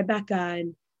and Tribeca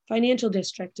and Financial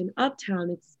District and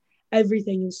Uptown.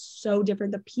 Everything is so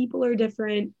different. The people are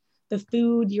different. The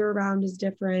food you're around is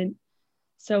different.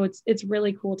 So it's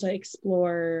really cool to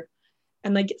explore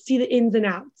and like see the ins and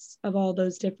outs of all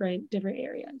those different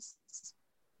areas.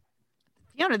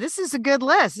 Fiona, this is a good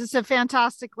list. This is a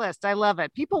fantastic list. I love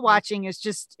it. People watching is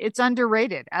just, it's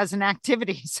underrated as an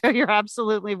activity. So you're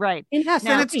absolutely right. Yes,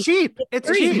 Now, and it's cheap. It's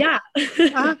cheap. Yeah.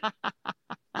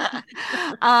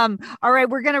 All right,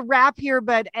 we're going to wrap here,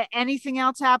 but anything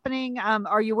else happening?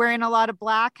 Are you wearing a lot of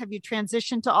black? Have you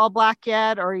transitioned to all black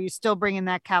yet? Or are you still bringing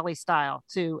that Cali style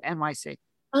to NYC?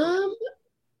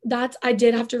 I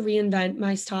did have to reinvent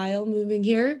my style moving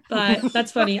here, but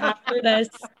that's funny. After this,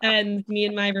 and me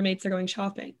and my roommates are going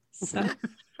shopping. So,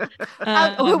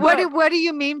 what do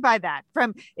you mean by that?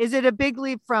 Is it a big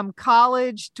leap from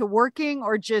college to working,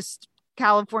 or just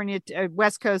California to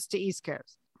West Coast to East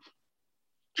Coast?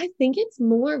 I think it's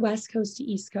more West Coast to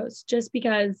East Coast, just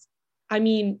because, I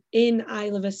mean, in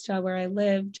Isla Vista, where I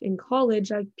lived in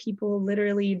college, like people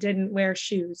literally didn't wear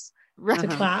shoes to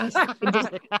class.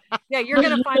 Yeah, you're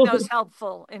going to find those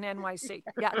helpful in NYC.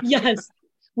 Yeah. Yes.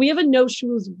 We have a no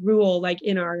shoes rule like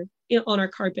on our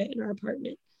carpet in our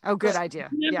apartment. Oh, good idea.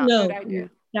 Yeah, good idea.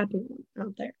 Definitely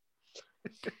out there.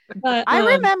 But I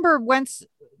remember once,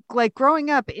 like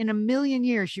growing up, in a million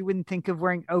years, you wouldn't think of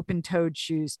wearing open-toed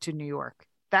shoes to New York.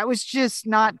 That was just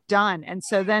not done. And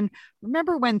so then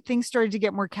remember when things started to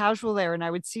get more casual there and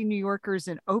I would see New Yorkers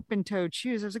in open-toed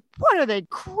shoes. I was like, what are they,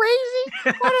 crazy?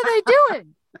 What are they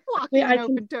doing? Wait, I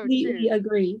completely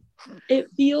agree. It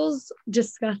feels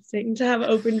disgusting to have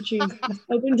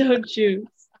open-toed shoes.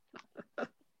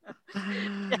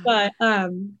 But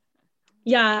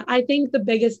yeah, I think the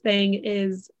biggest thing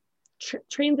is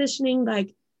transitioning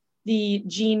like the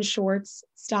jean shorts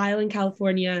style in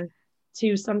California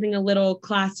to something a little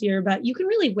classier, but you can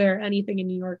really wear anything in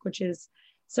New York, which is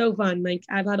so fun. Like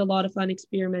I've had a lot of fun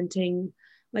experimenting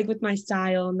like with my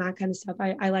style and that kind of stuff.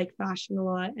 I like fashion a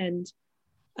lot, and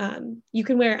you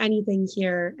can wear anything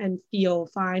here and feel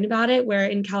fine about it. Where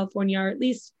in California, or at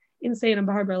least in Santa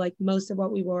Barbara, like most of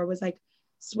what we wore was like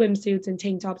swimsuits and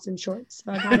tank tops and shorts.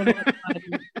 So I've had a lot of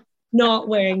fun not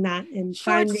wearing that and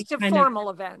shorts to formal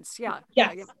events. Yeah.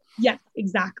 Yes,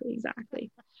 exactly.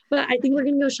 But I think we're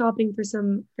gonna go shopping for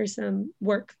some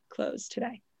work clothes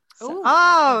today. So.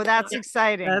 Oh, that's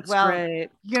exciting. That's well, great.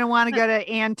 You're gonna want to go to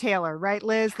Ann Taylor, right,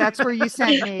 Liz? That's where you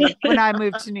sent me when I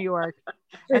moved to New York,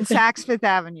 and Saks Fifth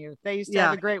Avenue. They used to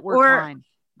have a great work line.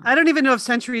 I don't even know if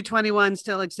Century 21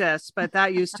 still exists, but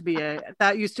that used to be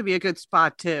a good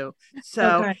spot too.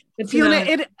 So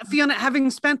Fiona, having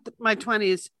spent my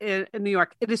 20s in New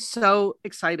York, it is so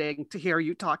exciting to hear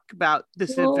you talk about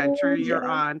this adventure you're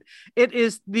on. It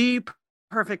is the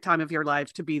perfect time of your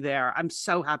life to be there. I'm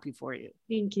so happy for you.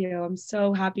 Thank you. I'm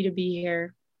so happy to be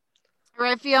here. All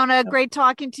right, Fiona, great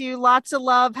talking to you. Lots of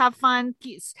love. Have fun.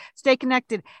 Stay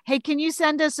connected. Hey, can you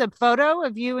send us a photo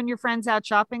of you and your friends out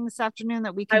shopping this afternoon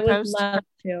that we can post? I would love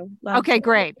to. Okay,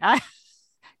 great.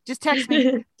 Just text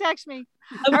me.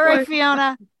 All right,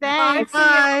 Fiona. Thanks.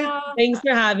 Bye. Thanks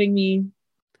for having me.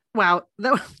 Wow,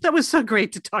 that was so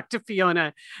great to talk to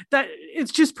Fiona. That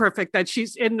it's just perfect that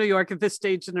she's in New York at this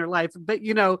stage in her life. But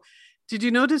did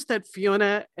you notice that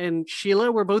Fiona and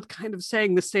Sheila were both kind of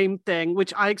saying the same thing,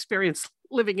 which I experienced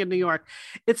living in New York?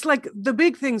 It's like the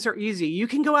big things are easy. You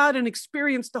can go out and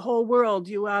experience the whole world.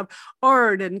 You have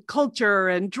art and culture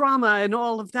and drama and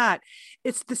all of that.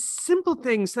 It's the simple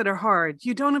things that are hard.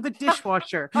 You don't have a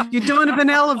dishwasher. You don't have an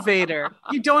elevator.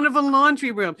 You don't have a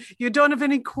laundry room. You don't have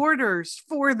any quarters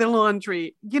for the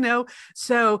laundry,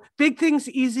 So big things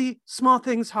easy, small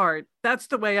things hard. That's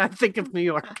the way I think of New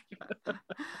York.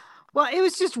 Well, it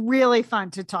was just really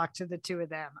fun to talk to the two of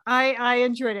them. I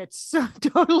enjoyed it. So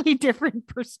totally different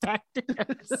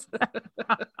perspectives.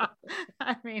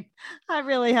 I mean, I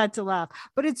really had to laugh,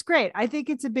 but it's great. I think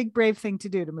it's a big, brave thing to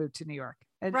do to move to New York.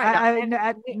 Right.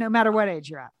 No matter what age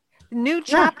you're at. New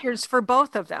chapters for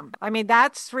both of them. I mean,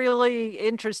 that's really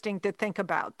interesting to think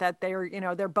about, that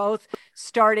they're both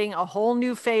starting a whole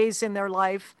new phase in their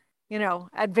life,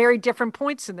 at very different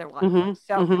points in their life. Mm-hmm,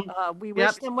 so we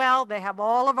wish them well. They have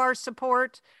all of our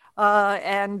support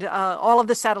and all of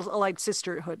the Satellite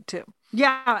Sisterhood too.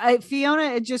 Yeah,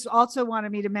 Fiona just also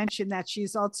wanted me to mention that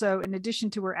she's also, in addition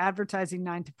to her advertising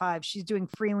 9 to 5, she's doing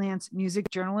freelance music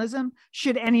journalism.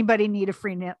 Should anybody need a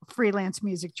freelance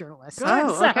music journalist?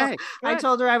 Okay. I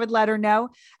told her I would let her know,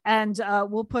 and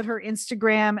we'll put her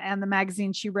Instagram and the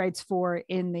magazine she writes for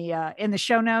in the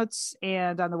show notes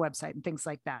and on the website and things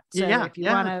like that. So if you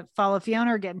want to follow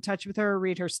Fiona or get in touch with her or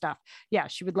read her stuff,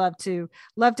 she would love to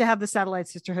have the Satellite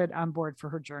Sisterhood on board for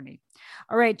her journey.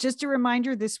 All right, just a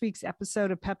reminder, this week's episode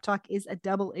episode of Pep Talk is a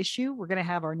double issue. We're going to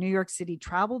have our New York City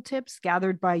travel tips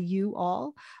gathered by you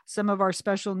all, some of our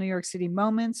special New York City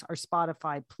moments, our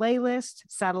Spotify playlist,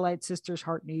 Satellite Sisters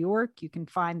Heart New York. You can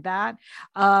find that.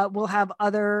 We'll have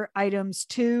other items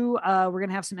too. We're going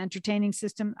to have some entertaining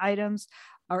system items,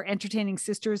 our entertaining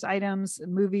sisters items,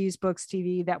 movies, books,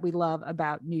 TV that we love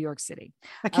about New York City.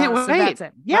 I can't wait. So that's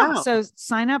it. Yeah. Wow. So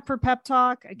sign up for Pep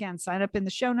Talk. Again, sign up in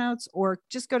the show notes or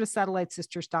just go to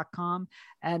satellitesisters.com.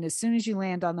 And as soon as you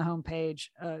land on the homepage,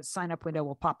 sign up window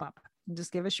will pop up and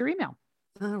just give us your email.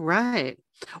 All right.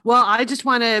 Well, I just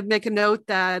want to make a note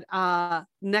that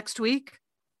next week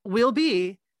will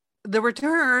be the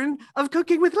return of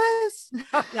Cooking with Liz.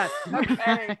 Yes.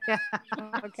 Okay.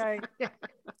 Okay.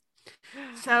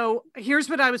 So here's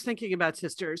what I was thinking about,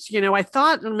 sisters. You know, I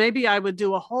thought maybe I would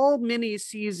do a whole mini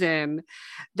season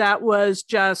that was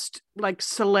just like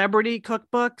celebrity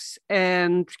cookbooks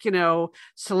and, you know,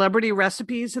 celebrity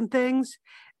recipes and things.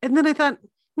 And then I thought,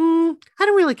 I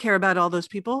don't really care about all those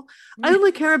people. I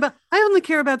only care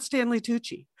about Stanley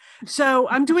Tucci. So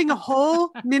I'm doing a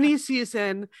whole mini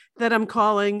season that I'm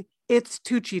calling It's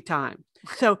Tucci Time.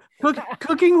 So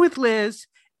Cooking with Liz,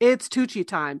 it's Tucci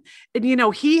time. And, you know,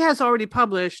 he has already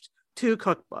published 2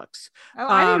 cookbooks. Oh,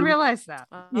 I didn't realize that.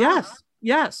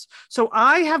 Yes. So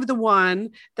I have the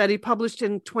one that he published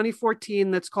in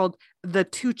 2014 that's called The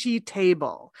Tucci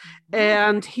Table.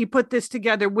 And he put this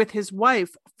together with his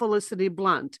wife, Felicity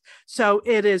Blunt. So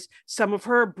it is some of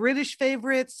her British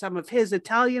favorites, some of his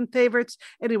Italian favorites.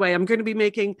 Anyway, I'm going to be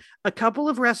making a couple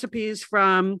of recipes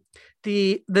from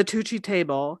the Tucci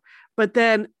Table. But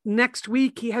then next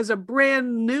week, he has a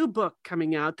brand new book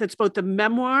coming out that's both a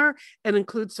memoir and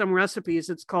includes some recipes.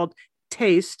 It's called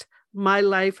Taste: My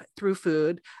Life Through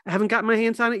Food. I haven't got my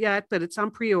hands on it yet, but it's on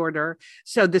pre-order.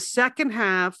 So the second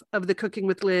half of the Cooking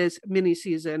with Liz mini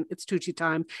season, It's Tucci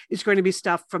Time, is going to be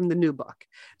stuff from the new book.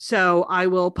 So I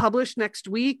will publish next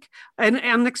week, and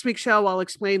next week's show, I'll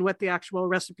explain what the actual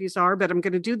recipes are, but I'm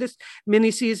going to do this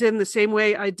mini season the same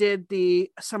way I did the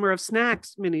Summer of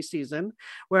Snacks mini season,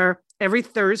 where every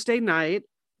Thursday night,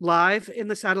 live in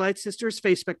the Satellite Sisters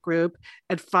Facebook group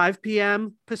at 5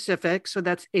 p.m. Pacific. So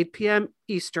that's 8 p.m.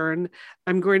 Eastern.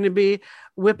 I'm going to be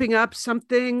whipping up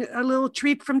something, a little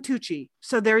treat from Tucci.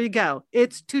 So there you go.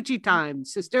 It's Tucci time,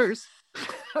 sisters.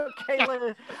 Okay,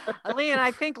 Liz. Leanne,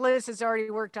 I think Liz has already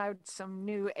worked out some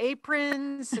new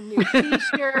aprons, some new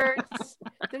t-shirts.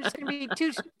 There's going to be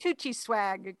Tucci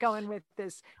swag going with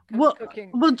this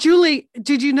cooking. Well, Julie,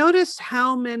 did you notice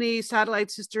how many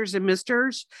Satellite Sisters and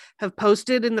Misters have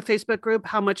posted in the Facebook group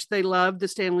how much they love the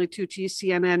Stanley Tucci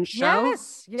CNN show?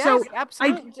 Yes, so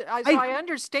absolutely. I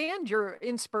understand your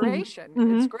inspiration.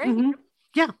 It's great.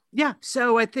 Yeah.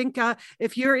 So I think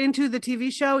if you're into the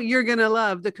TV show, you're going to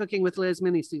love the Cooking with Liz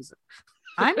mini season.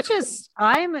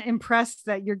 I'm impressed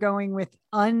that you're going with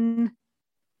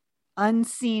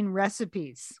unseen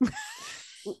recipes.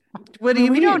 What do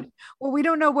you mean? We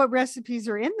don't know what recipes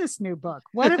are in this new book.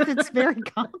 What if it's very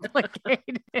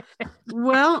complicated?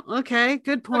 Well, okay,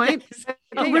 good point.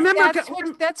 Okay. Remember,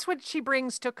 that's what she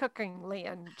brings to cooking,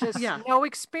 Leanne. Just no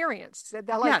experience.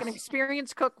 Like an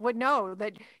experienced cook would know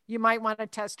that you might want to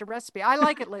test a recipe. I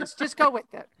like it, Liz. Just go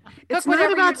with it. It's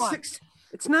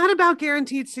not about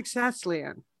guaranteed success,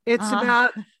 Leanne. It's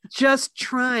about just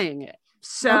trying it.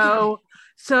 So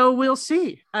we'll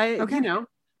see. You know,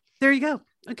 there you go.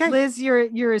 Okay, Liz,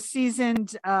 you're a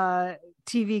seasoned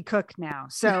TV cook now,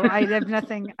 so I have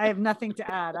nothing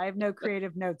to add. I have no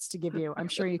creative notes to give you. I'm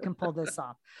sure you can pull this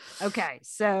off. Okay,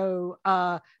 so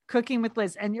Cooking with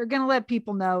Liz, and you're going to let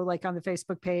people know, like on the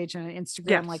Facebook page and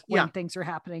Instagram, when things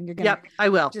are things are going to. I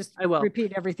will. I will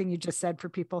repeat everything you just said for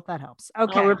people. That helps.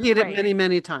 Okay, I'll repeat it many,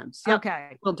 many times. Yep.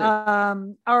 Okay, will do.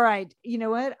 All right. You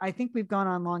know what? I think we've gone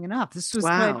on long enough. This was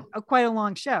quite a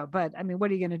long show, but I mean,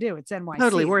 what are you going to do? It's NYC.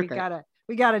 Totally worth it.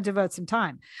 We got to devote some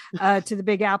time to the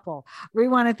Big Apple. We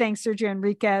want to thank Sergio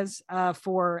Enriquez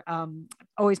for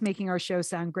always making our show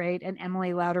sound great, and Emily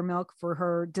Loudermilk for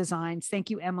her designs. Thank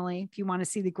you, Emily. If you want to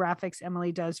see the graphics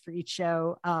Emily does for each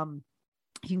show,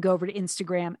 you can go over to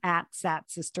Instagram at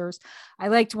Sat Sisters. I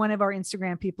liked one of our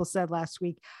Instagram people said last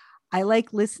week, I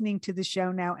like listening to the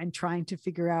show now and trying to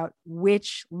figure out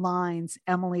which lines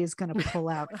Emily is going to pull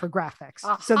out for graphics.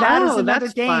 So that is another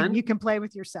game fun. You can play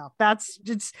with yourself. That's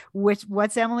just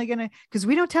what's Emily going to, because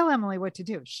we don't tell Emily what to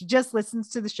do. She just listens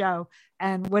to the show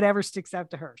and whatever sticks out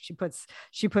to her, she puts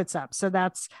up. So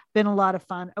that's been a lot of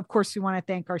fun. Of course, we want to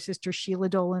thank our sister Sheila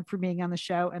Dolan for being on the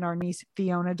show and our niece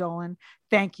Fiona Dolan.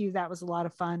 Thank you. That was a lot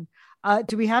of fun.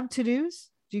 Do we have to-dos?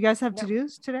 Do you guys have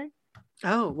to-dos today?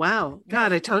 Oh, wow.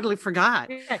 God, I totally forgot.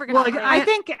 Well, I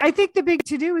think the big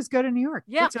to do is go to New York.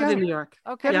 Yeah. Let's Go to New York.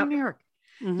 Okay. Go to New York.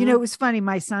 Mhm. You know, it was funny.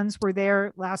 My sons were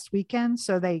there last weekend.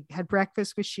 So they had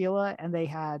breakfast with Sheila and they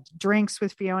had drinks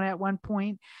with Fiona at one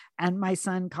point. And my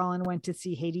son, Colin, went to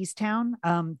see Hadestown,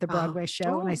 the Broadway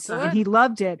show. And he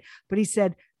loved it. But he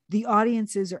said, the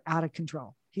audiences are out of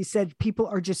control. He said, people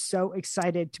are just so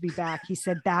excited to be back. He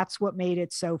said, that's what made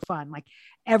it so fun. Like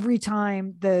every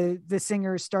time the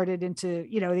singers started into,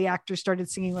 you know, the actors started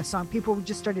singing a song, people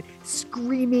just started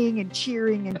screaming and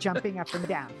cheering and jumping up and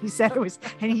down. He said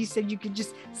he said you could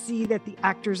just see that the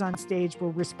actors on stage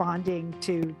were responding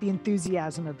to the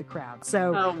enthusiasm of the crowd.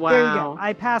 So there you go.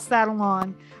 I passed that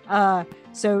along.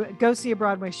 So go see a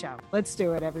Broadway show. Let's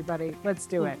do it, everybody. Let's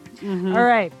do it. Mhm. All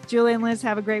right. Julie and Liz,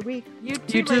 have a great week. You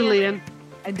You too, Lian.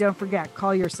 And don't forget,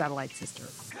 call your satellite sister.